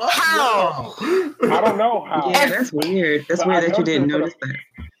 It's How? I don't know how. Yeah, that's weird. That's weird that you didn't notice that.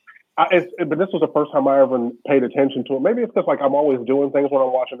 But this was the first time I ever paid attention to it. Maybe it's because like I'm always doing things when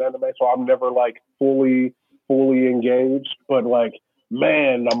I'm watching anime, so I'm never like fully engaged. But like,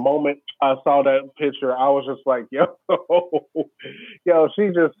 man, the moment I saw that picture, I was just like, yo,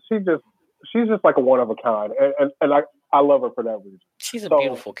 she's just like a one of a kind, and I love her for that reason. She's a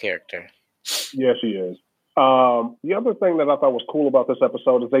beautiful character. Yeah, she is. The other thing that I thought was cool about this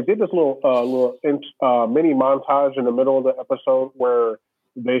episode is they did this little mini montage in the middle of the episode where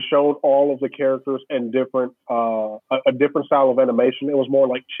they showed all of the characters in a different style of animation. It was more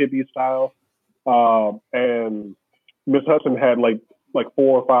like chibi style, and Miss Hudson had like 4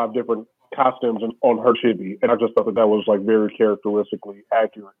 or 5 different costumes on her chibi, and I just thought that was like very characteristically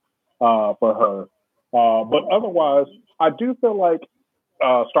accurate for her. But otherwise, I do feel like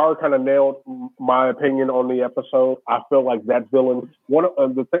Star kind of nailed my opinion on the episode. I feel like that villain,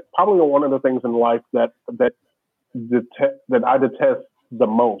 probably one of the things in life that I detest the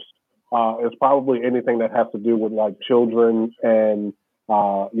most is probably anything that has to do with like children and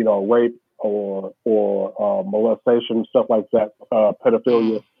rape or molestation, stuff like that,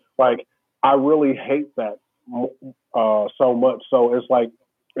 pedophilia. Like I really hate that so much. So it's like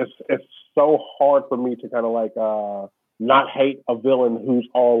it's so hard for me to kind of like not hate a villain who's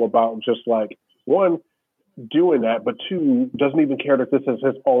all about just like, one, doing that, but 2, doesn't even care that this is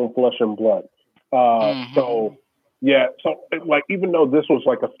his own flesh and blood. So like even though this was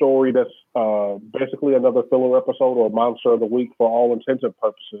like a story that's basically another filler episode or monster of the week for all intents and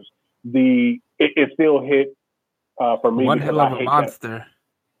purposes, it still hit for me. One hell of a monster.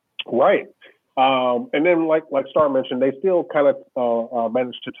 That. Right. And then like Star mentioned, they still kind of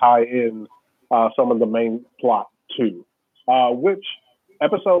managed to tie in some of the main plot too, which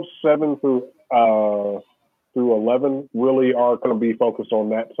episodes 7 through 11 really are going to be focused on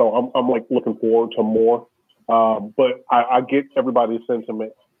that. So I'm like looking forward to more. But I get everybody's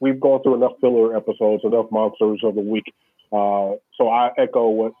sentiment. We've gone through enough filler episodes, enough monsters of the week. So I echo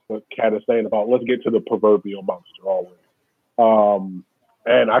what Kat is saying about let's get to the proverbial monster already.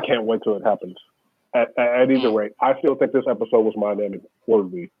 And I can't wait till it happens. At either rate, I still think this episode was my name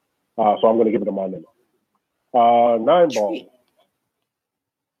worthy. So I'm going to give it a my name. 9 ball.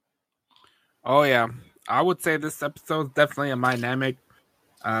 Oh yeah, I would say this episode is definitely a dynamic,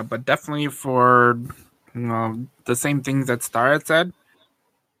 but definitely for the same things that Star had said.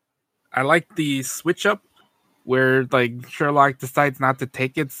 I like the switch up where like Sherlock decides not to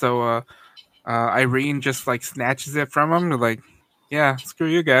take it, so Irene just like snatches it from him. Like, yeah, screw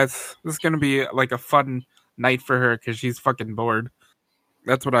you guys. This is gonna be like a fun night for her because she's fucking bored.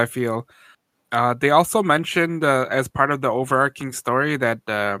 That's what I feel. They also mentioned as part of the overarching story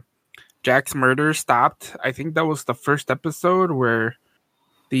that Jack's murder stopped. I think that was the first episode where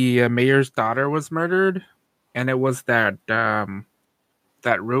the mayor's daughter was murdered, and it was that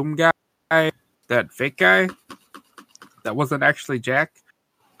room guy, that fake guy, that wasn't actually Jack.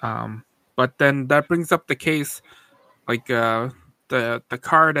 But then that brings up the case, like the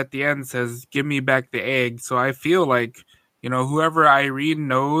card at the end says, "Give me back the egg." So I feel like whoever Irene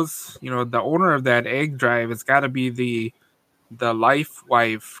knows, the owner of that egg drive, it's got to be the life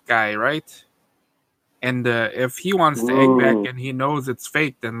wife guy, right? And if he wants the egg back and he knows it's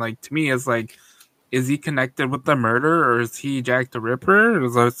fake, then like to me it's like, is he connected with the murder or is he Jack the Ripper?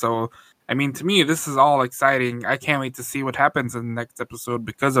 So I mean, to me this is all exciting. I can't wait to see what happens in the next episode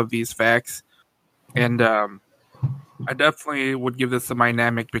because of these facts. And I definitely would give this a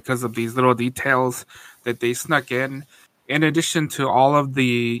dynamic because of these little details that they snuck in addition to all of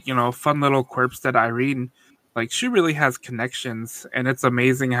the fun little quirks that Irene. Like, she really has connections, and it's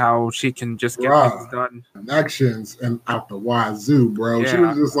amazing how she can just get things done. Connections and out the wazoo, bro. Yeah. She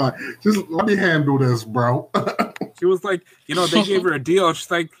was just like, just let me handle this, bro. She was like, they gave her a deal.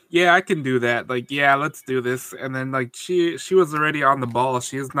 She's like, yeah, I can do that. Like, yeah, let's do this. And then, like, she was already on the ball.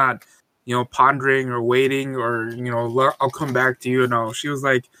 She is not, pondering or waiting or, I'll come back to you. No, she was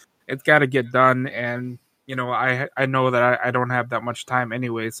like, it's got to get done. And, I know that I don't have that much time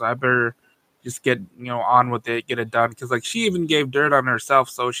anyway, so I better just get on with it, get it done, because like she even gave dirt on herself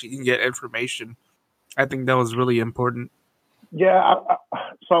so she can get information. I think that was really important. Yeah,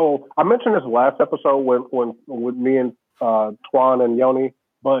 so I mentioned this last episode when with me and Twan and Yoni,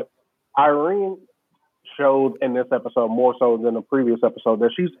 but Irene showed in this episode more so than the previous episode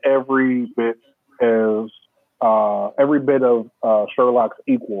that she's every bit of Sherlock's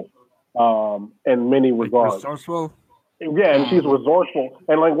equal in many regards. Resourceful. Yeah, and she's resourceful,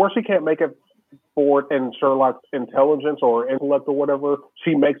 and like where she can't make it for it in Sherlock's intelligence or intellect or whatever,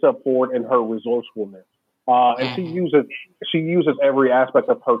 she makes up for it in her resourcefulness. And she uses every aspect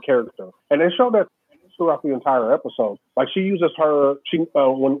of her character, and they show that throughout the entire episode. Like she uses her,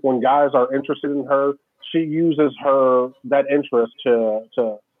 when guys are interested in her, she uses that interest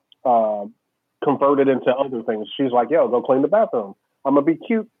to convert it into other things. She's like, "Yo, go clean the bathroom. I'm gonna be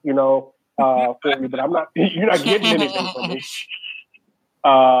cute, for you, but I'm not. You're not getting anything from me."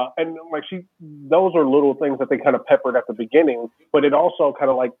 And like those are little things that they kind of peppered at the beginning, but it also kind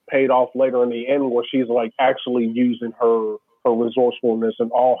of like paid off later in the end where she's like actually using her resourcefulness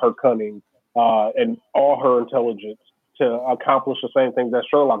and all her cunning and all her intelligence to accomplish the same thing that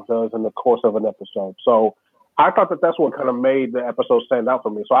Sherlock does in the course of an episode. So I thought that's what kind of made the episode stand out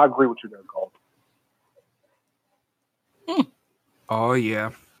for me. So I agree with you there, Cole. Oh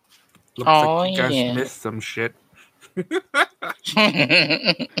yeah. Looks like you guys missed some shit. No,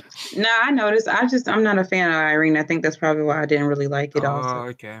 I noticed. I'm not a fan of Irene. I think that's probably why I didn't really like it. Also,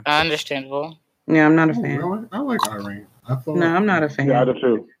 okay, understandable. Yeah, I'm not a fan. Really? I like Irene. No, I'm not a fan. Yeah, I do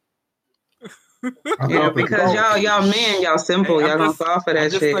too. Yeah, because y'all men, y'all simple. Y'all gonna fall for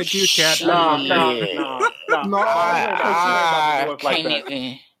that shit. Like you, Cat. No, I can't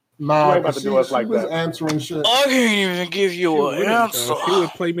even. Nah, she was answering shit. I can't even give you an answer. She would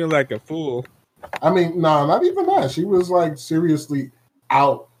play me like a fool. I mean, no, not even that. She was like seriously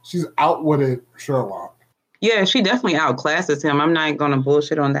out. She's outwitted Sherlock. Yeah, she definitely outclasses him. I'm not gonna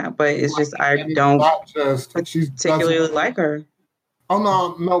bullshit on that, but it's just I don't particularly like her.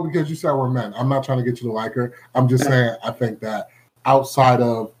 Oh no, because you said we're men. I'm not trying to get you to like her. I'm just saying I think that outside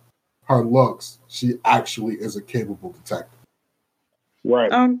of her looks, she actually is a capable detective.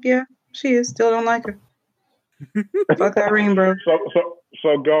 Right. Yeah, she is. Still don't like her. Fuck Irene, bro.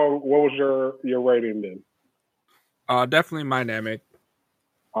 So go. What was your rating then? Definitely my Namek.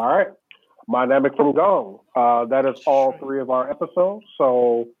 All right, my Namek from Gong. That is all 3 of our episodes.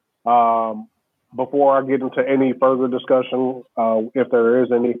 So before I get into any further discussion, if there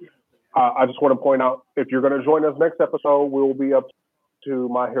is any, I just want to point out if you're going to join us next episode, we'll be up to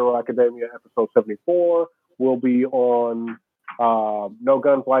My Hero Academia episode 74. We'll be on No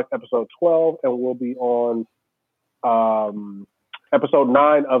Guns Life episode 12, and we'll be on episode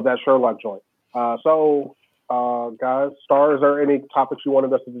 9 of that Sherlock joint. Guys, Star, is there any topics you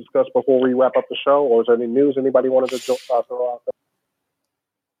wanted us to discuss before we wrap up the show, or is there any news anybody wanted to throw out there?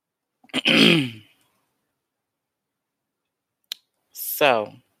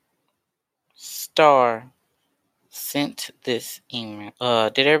 So, Star sent this email.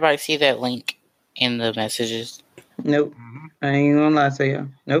 Did everybody see that link in the messages? Nope. I ain't gonna lie to you.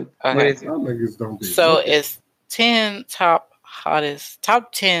 Nope. Okay. What is it? So it's 10 top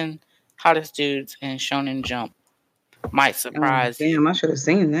 10 hottest dudes in Shonen Jump. Might surprise you. Damn, I should have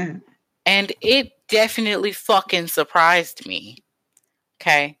seen that. And it definitely fucking surprised me.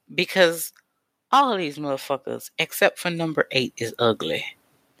 Okay? Because all of these motherfuckers, except for number 8, is ugly.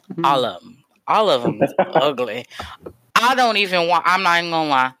 Mm-hmm. All of them is ugly. I'm not even gonna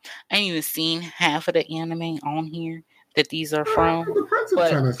lie. I ain't even seen half of the anime on here that these are from.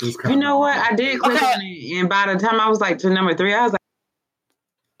 But you know what? I did click on it, and by the time I was like to number 3, I was like,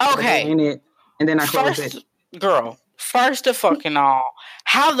 okay. And then I closed it. Girl, first of fucking all,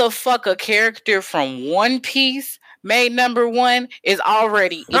 how the fuck a character from One Piece made number 1 is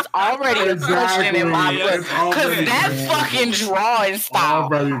already a question in my book. Because that fucking drawing style.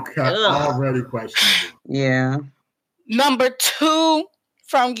 Already questionable. Yeah. Number 2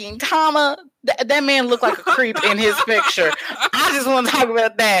 from Gintama, that man looked like a creep in his picture. I just want to talk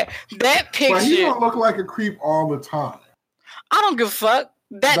about that. That picture. But he don't look like a creep all the time. I don't give a fuck.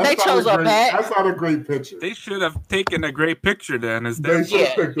 They chose a bad. That's not a great picture. They should have taken a great picture then.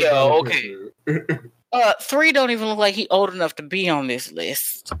 Okay. 3 don't even look like he old enough to be on this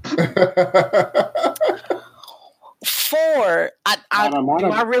list. 4,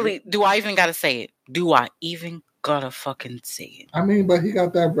 do I even gotta say it? Do I even gotta fucking say it? I mean, but he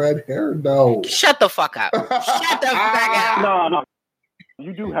got that red hair though. Shut the fuck up. Shut the fuck up. No.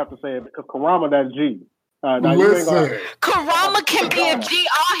 You do have to say it because Kurama that G. Listen. Kurama can be a G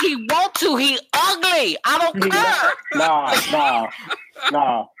all he want to. He ugly. I don't care.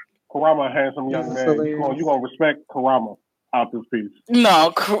 Nah. Kurama a handsome young man. You gonna respect Kurama out this piece.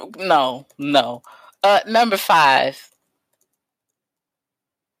 No. Number 5.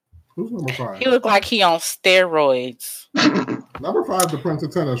 Who's number 5? He looked like he on steroids. Number 5, the Prince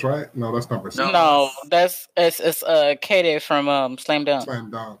of Tennis, right? No, that's number 6. No, it's Katie from Slam Dunk.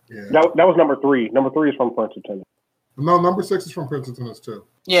 Slam Dunk, yeah. That was number 3. Number 3 is from Prince of Tennis. No, number 6 is from Prince of Tennis too.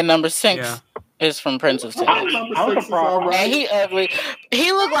 Yeah, number 6 is from Prince of Tennis. Number 6 is all right. And he ugly.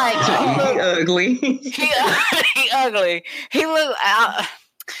 He look like he ugly. He ugly.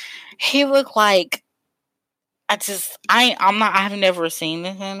 He look like. I've never seen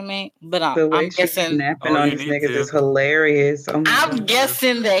this anime, but I'm guessing snapping on these niggas is hilarious. I'm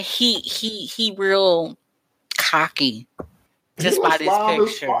guessing that he real cocky. Just by this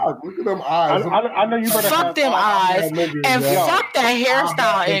picture. Look at them eyes. I know you better fuck them eyes and fuck that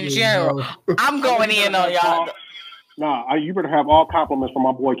hairstyle in general. I'm going in on y'all. Nah, you better have all compliments from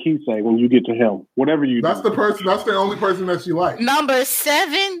my boy Kisei when you get to him. Whatever you do. That's the only person that you like. Number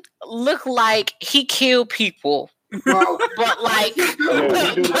 7 look like he killed people. Well, but I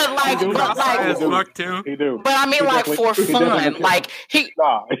mean, like for fun, like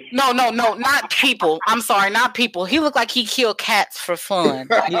no, not people. I'm sorry, not people. He looked like he killed cats for fun.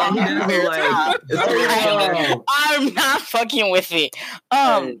 Yeah, I'm not fucking with it.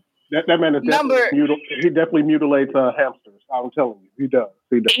 That man is he definitely mutilates hamsters. I'm telling you, he does.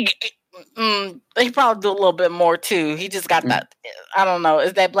 He probably do a little bit more too. He just got that. I don't know.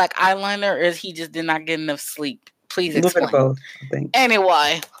 Is that black eyeliner, or is he just did not get enough sleep? Please explain. Both, I think.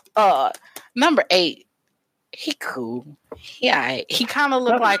 Anyway, number 8, he cool. Yeah, he kind of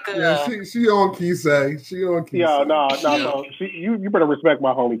look like she on Kisei. She on Kisei. Yeah, no. You better respect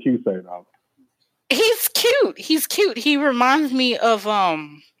my homie Kisei, though. He's cute. He reminds me of a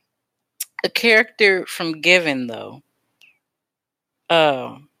character from Given, though.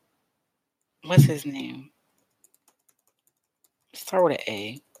 What's his name? Start with an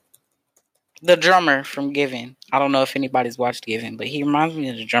A. The drummer from Given. I don't know if anybody's watched Given, but he reminds me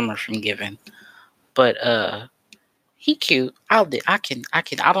of the drummer from Given. But he cute. I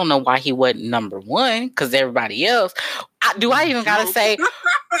don't know why he wasn't number 1 because everybody else. Do I even gotta say?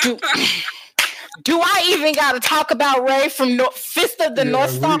 Do I even got to talk about Ray from Fist of the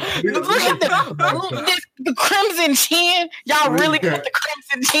North Star? Look at the Crimson Chin. Y'all really put the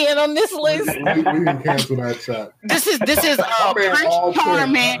Crimson Chin on this list? We can cancel that chat. This is Prince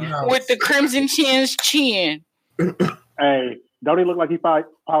Charming with the Crimson Chin's chin. Hey, don't he look like he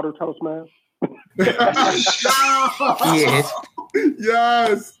powder toast, man? Yes.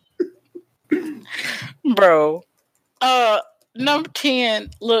 Yes. Bro. Number 10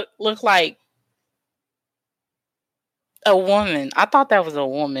 look like a woman. I thought that was a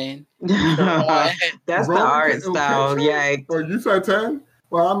woman. That's the art style. Yeah. Or you said 10?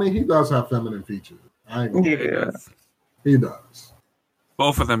 Well, I mean, he does have feminine features. He does.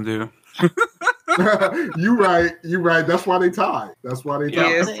 Both of them do. You right. That's why they tie. Yes,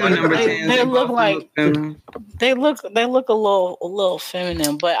 they look like they look a little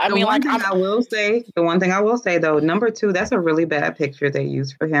feminine. But I mean, like the one thing I will say though, number 2, that's a really bad picture they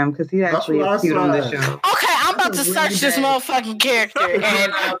used for him because he actually is cute on the show. Okay, I'm about to search this motherfucking character,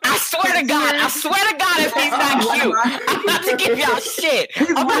 and I swear to God, if he's not cute, I'm about to give y'all shit.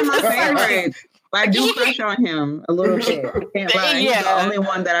 He's one of my favorites. I do crush on him a little bit. I can't lie. He's the only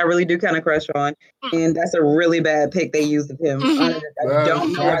one that I really do kind of crush on. And that's a really bad pic they used of him. Mm-hmm. I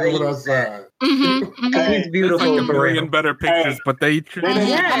don't know why they used that. He's beautiful. Like a million better pictures, but they use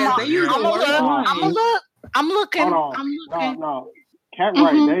I'm looking. No. Cat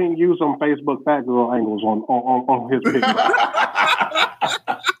right. They didn't use some Facebook fat girl angles on his picture.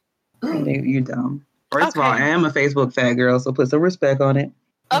 You dumb. First of all, I am a Facebook fat girl, so put some respect on it.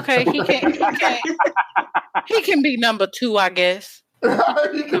 Okay, he can be number 2, I guess.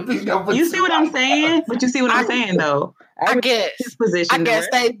 He can be number 2. You see what I'm saying? But you see what I'm saying, though. I guess they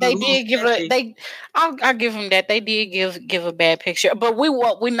did give I'll give him that. They did give a bad picture. But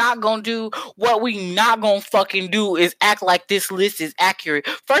what we not gonna fucking do is act like this list is accurate.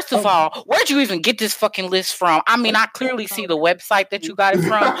 First of all, where'd you even get this fucking list from? I mean, I clearly see the website that you got it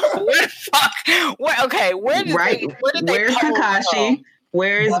from. Where the fuck? Where's Kakashi?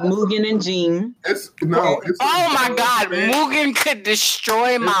 Where's Mugen and Jean? Oh my God, Mugen could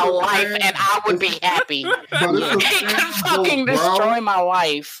destroy my life and I would be happy. He could fucking destroy my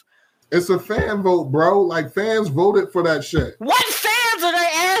life. It's a fan vote, bro. Like, fans voted for that shit. What fans are they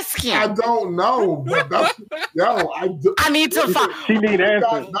asking? I don't know, but that's I need to find. She need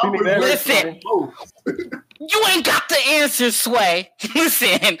answers. Listen, you ain't got the answer, Sway.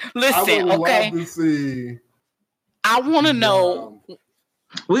 Listen. I would okay. love to see. I want to know.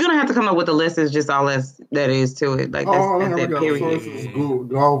 We're gonna have to come up with a list. Is just all that is to it. Like that's that period.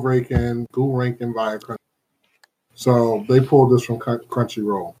 Goal ranking via Crunchyroll. So they pulled this from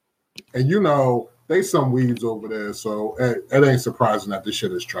Crunchyroll, and they some weeds over there, so it ain't surprising that this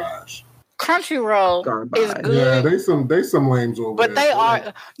shit is trash. Crunchyroll is good. Yeah, they some lames over but there.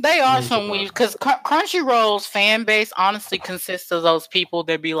 But they are some weeds because Crunchyroll's fan base honestly consists of those people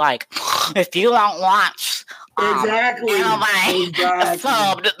that be like, if you don't watch anime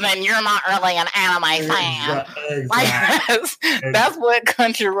subbed, then you're not really an anime fan. Exactly. That's what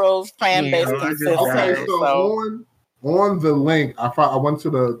Crunchyroll's fan base consists of. Okay, so on the link, I went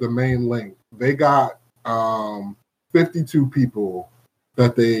to the main link. They got 52 people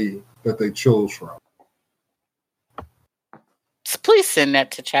that they chose from. Please send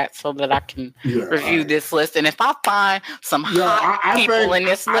that to chat so that I can review this list. And if I find some hot people in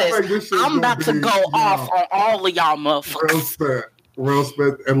this list, I'm about to go off on all of y'all motherfuckers. Real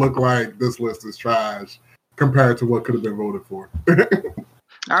spit. It looked like this list is trash compared to what could have been voted for. I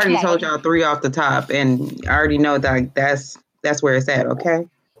already told y'all 3 off the top, and I already know that that's where it's at. Okay.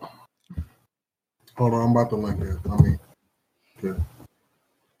 Hold on, I'm about to link it.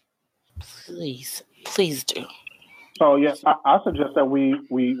 Please do. So yeah, I suggest that we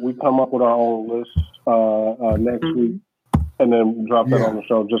come up with our own list next week, and then drop that on the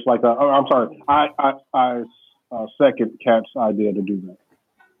show. Just like I'm sorry, I second Kat's idea to do that.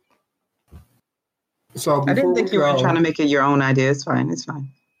 So I didn't think you were trying to make it your own idea. It's fine. No.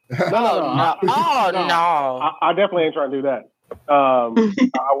 I definitely ain't trying to do that.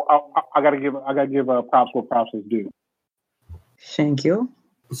 I gotta give props where props is due. Thank you.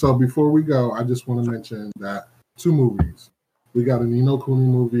 So before we go, I just want to mention that 2 movies. We got a Ni no Kuni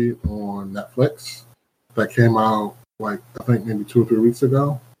movie on Netflix that came out like I think maybe 2 or 3 weeks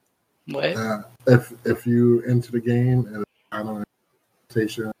ago. What? If you into the game and I don't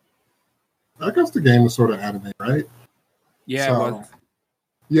know, I guess the game is sort of anime, right? Yeah.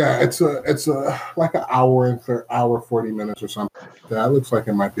 So, it's a like an hour 40 minutes or something. That looks like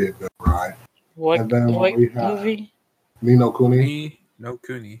it might be a good ride. What movie? Ni no Kuni. Ni no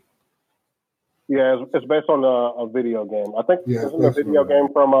Kuni. Yeah, it's based on a video game. I think isn't a video game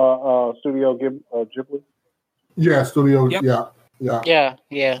from Studio Ghibli? Yeah, Studio. Yep.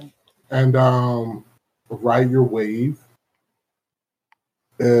 Yeah. And Ride Your Wave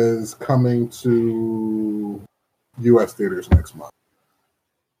is coming to U.S. theaters next month.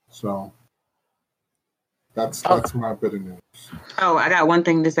 So that's my bit of news. Oh, I got one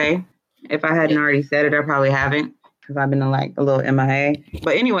thing to say. If I hadn't already said it, I probably haven't because I've been like a little MIA.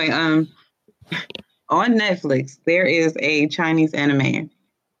 But anyway, on Netflix there is a Chinese anime,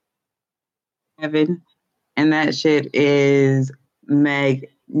 Evan, and that shit is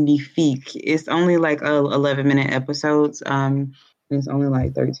magnifique. It's only like 11-minute episodes. It's only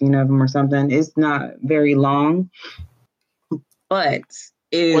like 13 of them or something. It's not very long, but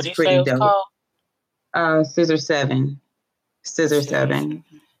it is pretty dope. Scissor 7.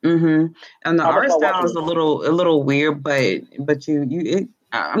 Mm-hmm. And the art style is a little weird, but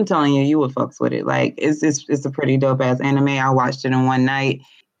I'm telling you, you would fucks with it. Like it's a pretty dope ass anime. I watched it in one night.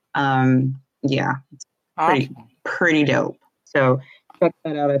 Yeah, it's pretty dope. So check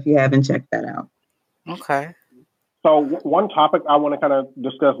that out if you haven't checked that out. Okay. So one topic I want to kind of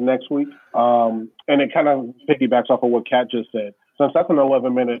discuss next week, and it kind of piggybacks off of what Kat just said, since that's an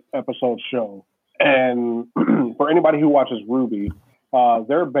 11-minute episode show. And for anybody who watches Ruby,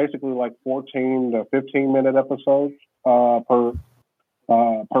 they're basically like 14 to 15-minute episodes per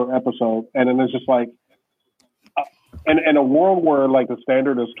episode. And then it's just like, in a world where like the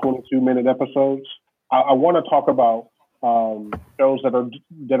standard is 22-minute episodes, I want to talk about shows that are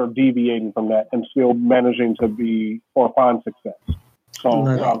deviating from that and still managing to be or find success.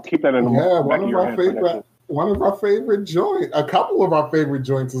 So keep that in the back of your head. One of our favorite joints, a couple of our favorite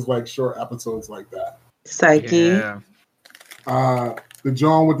joints is like short episodes like that. Psyche. Yeah. The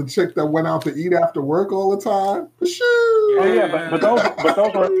joint with the chick that went out to eat after work all the time. But those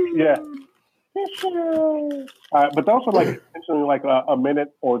are but those are like essentially like a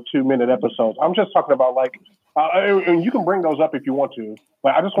minute or 2-minute episodes. I'm just talking about like, and you can bring those up if you want to,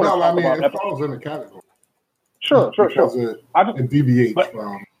 but I just want to talk about it falls in the category. Sure. It deviates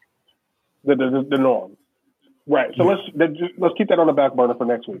from the norm. Right. So let's keep that on the back burner for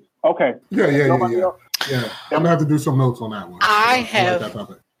next week. Okay. Yeah. I'm gonna have to do some notes on that one. I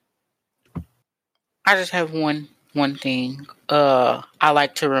just have one thing. I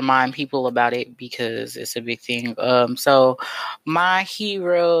like to remind people about it because it's a big thing. So My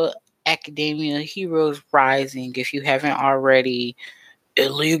Hero Academia, Heroes Rising, if you haven't already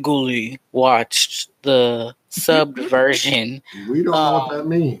illegally watched the subbed version. We don't know what that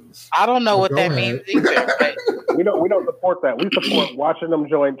means. I don't know what that means either. But we don't support that. We support watching them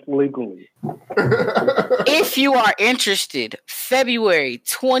joints legally. If you are interested, February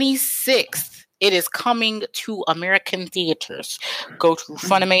 26th It is coming to American theaters. Go to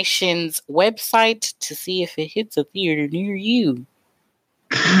Funimation's website to see if it hits a theater near you.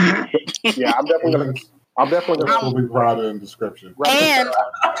 Yeah, I'm definitely gonna. We'll be proud in the description. And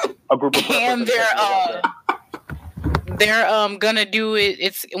a group of and they're gonna do it.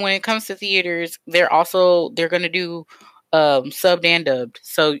 It's when it comes to theaters, they're gonna do subbed and dubbed.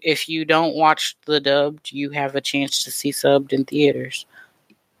 So if you don't watch the dubbed, you have a chance to see subbed in theaters.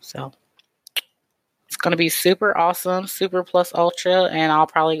 So it's gonna be super awesome, super plus ultra, and I'll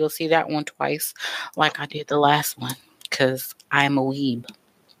probably go see that one twice, like I did the last one, because I'm a weeb.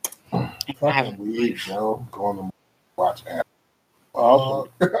 Fucking weeb, yo. Going to watch that.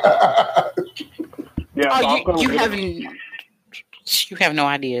 Awesome. Yeah, you have no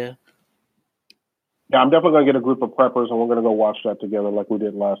idea. Yeah, I'm definitely gonna get a group of preppers, and we're gonna go watch that together, like we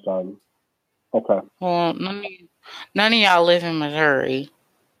did last time. Okay. Well, none of y'all live in Missouri,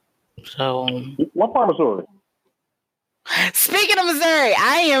 so. What part of Missouri? Speaking of Missouri,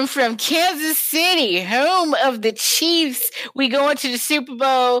 I am from Kansas City, home of the Chiefs. We going to the Super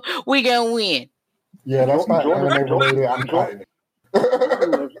Bowl. We gonna win. Yeah, that's not anime related. I'm kidding.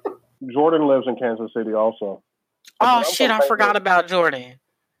 Jordan lives in Kansas City also. Oh shit! I forgot about Jordan.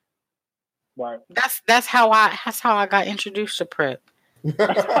 Right. That's how I got introduced to prep. No,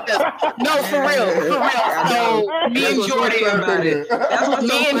 for real. So me and Jordan about it. That's what's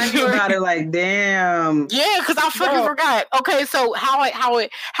so funny about it. Like, damn. Yeah, because I fucking forgot. Okay, so how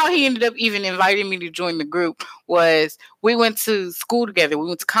he ended up even inviting me to join the group was we went to school together. We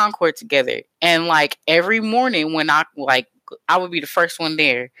went to Concord together, and like every morning when I would be the first one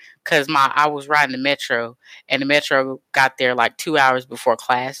there because I was riding the metro, and the metro got there like 2 hours before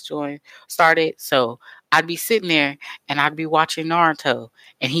class started. So I'd be sitting there and I'd be watching Naruto,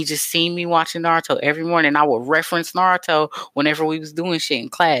 and he just seen me watching Naruto every morning. I would reference Naruto whenever we was doing shit in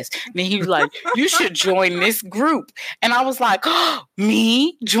class. And then he was like, "You should join this group." And I was like, "Oh,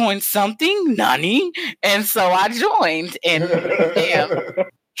 me join something? Nani?" And so I joined, and damn,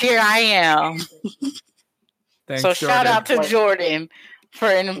 here I am. Thanks, so Jordan. Shout out to Jordan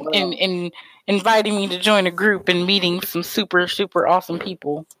for inviting me to join a group and meeting some super, super awesome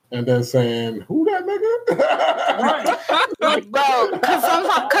people. And then saying, "Who that nigga?" Bro, because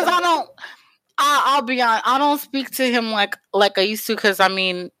I'll be honest, I don't speak to him like I used to, because I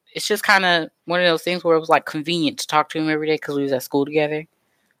mean, it's just kind of one of those things where it was like convenient to talk to him every day because we was at school together.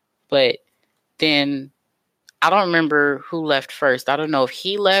 But then I don't remember who left first. I don't know if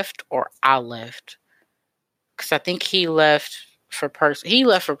he left or I left. Because I think he left for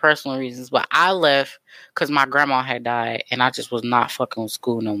personal reasons, but I left because my grandma had died, and I just was not fucking with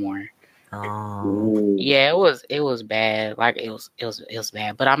school no more. Oh. Yeah, it was bad. Like it was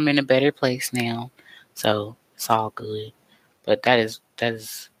bad. But I'm in a better place now, so it's all good. But that is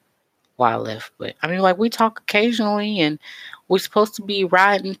why I left. But I mean, like, we talk occasionally, and we're supposed to be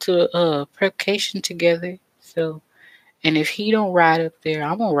riding to Precation together. So. And if he don't ride up there,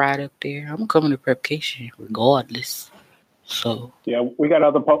 I'm gonna ride up there. I'm coming to Precation regardless. So yeah, we got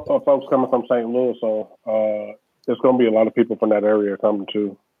other folks coming from St. Louis, so there's gonna be a lot of people from that area coming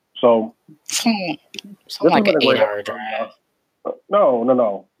too. So like an 8-hour drive.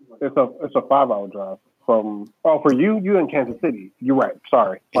 No. It's a 5-hour drive from. Oh, for you in Kansas City. You're right.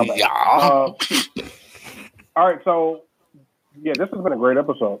 Sorry. My bad. Yeah. All right. So yeah, this has been a great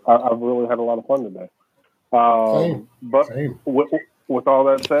episode. I've really had a lot of fun today. Same. With all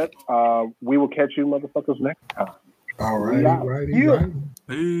that said, we will catch you motherfuckers next time. All righty.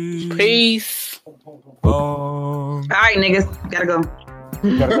 Peace. All right, niggas. Gotta go.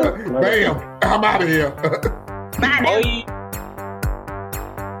 Bam. I'm out of here. Bye.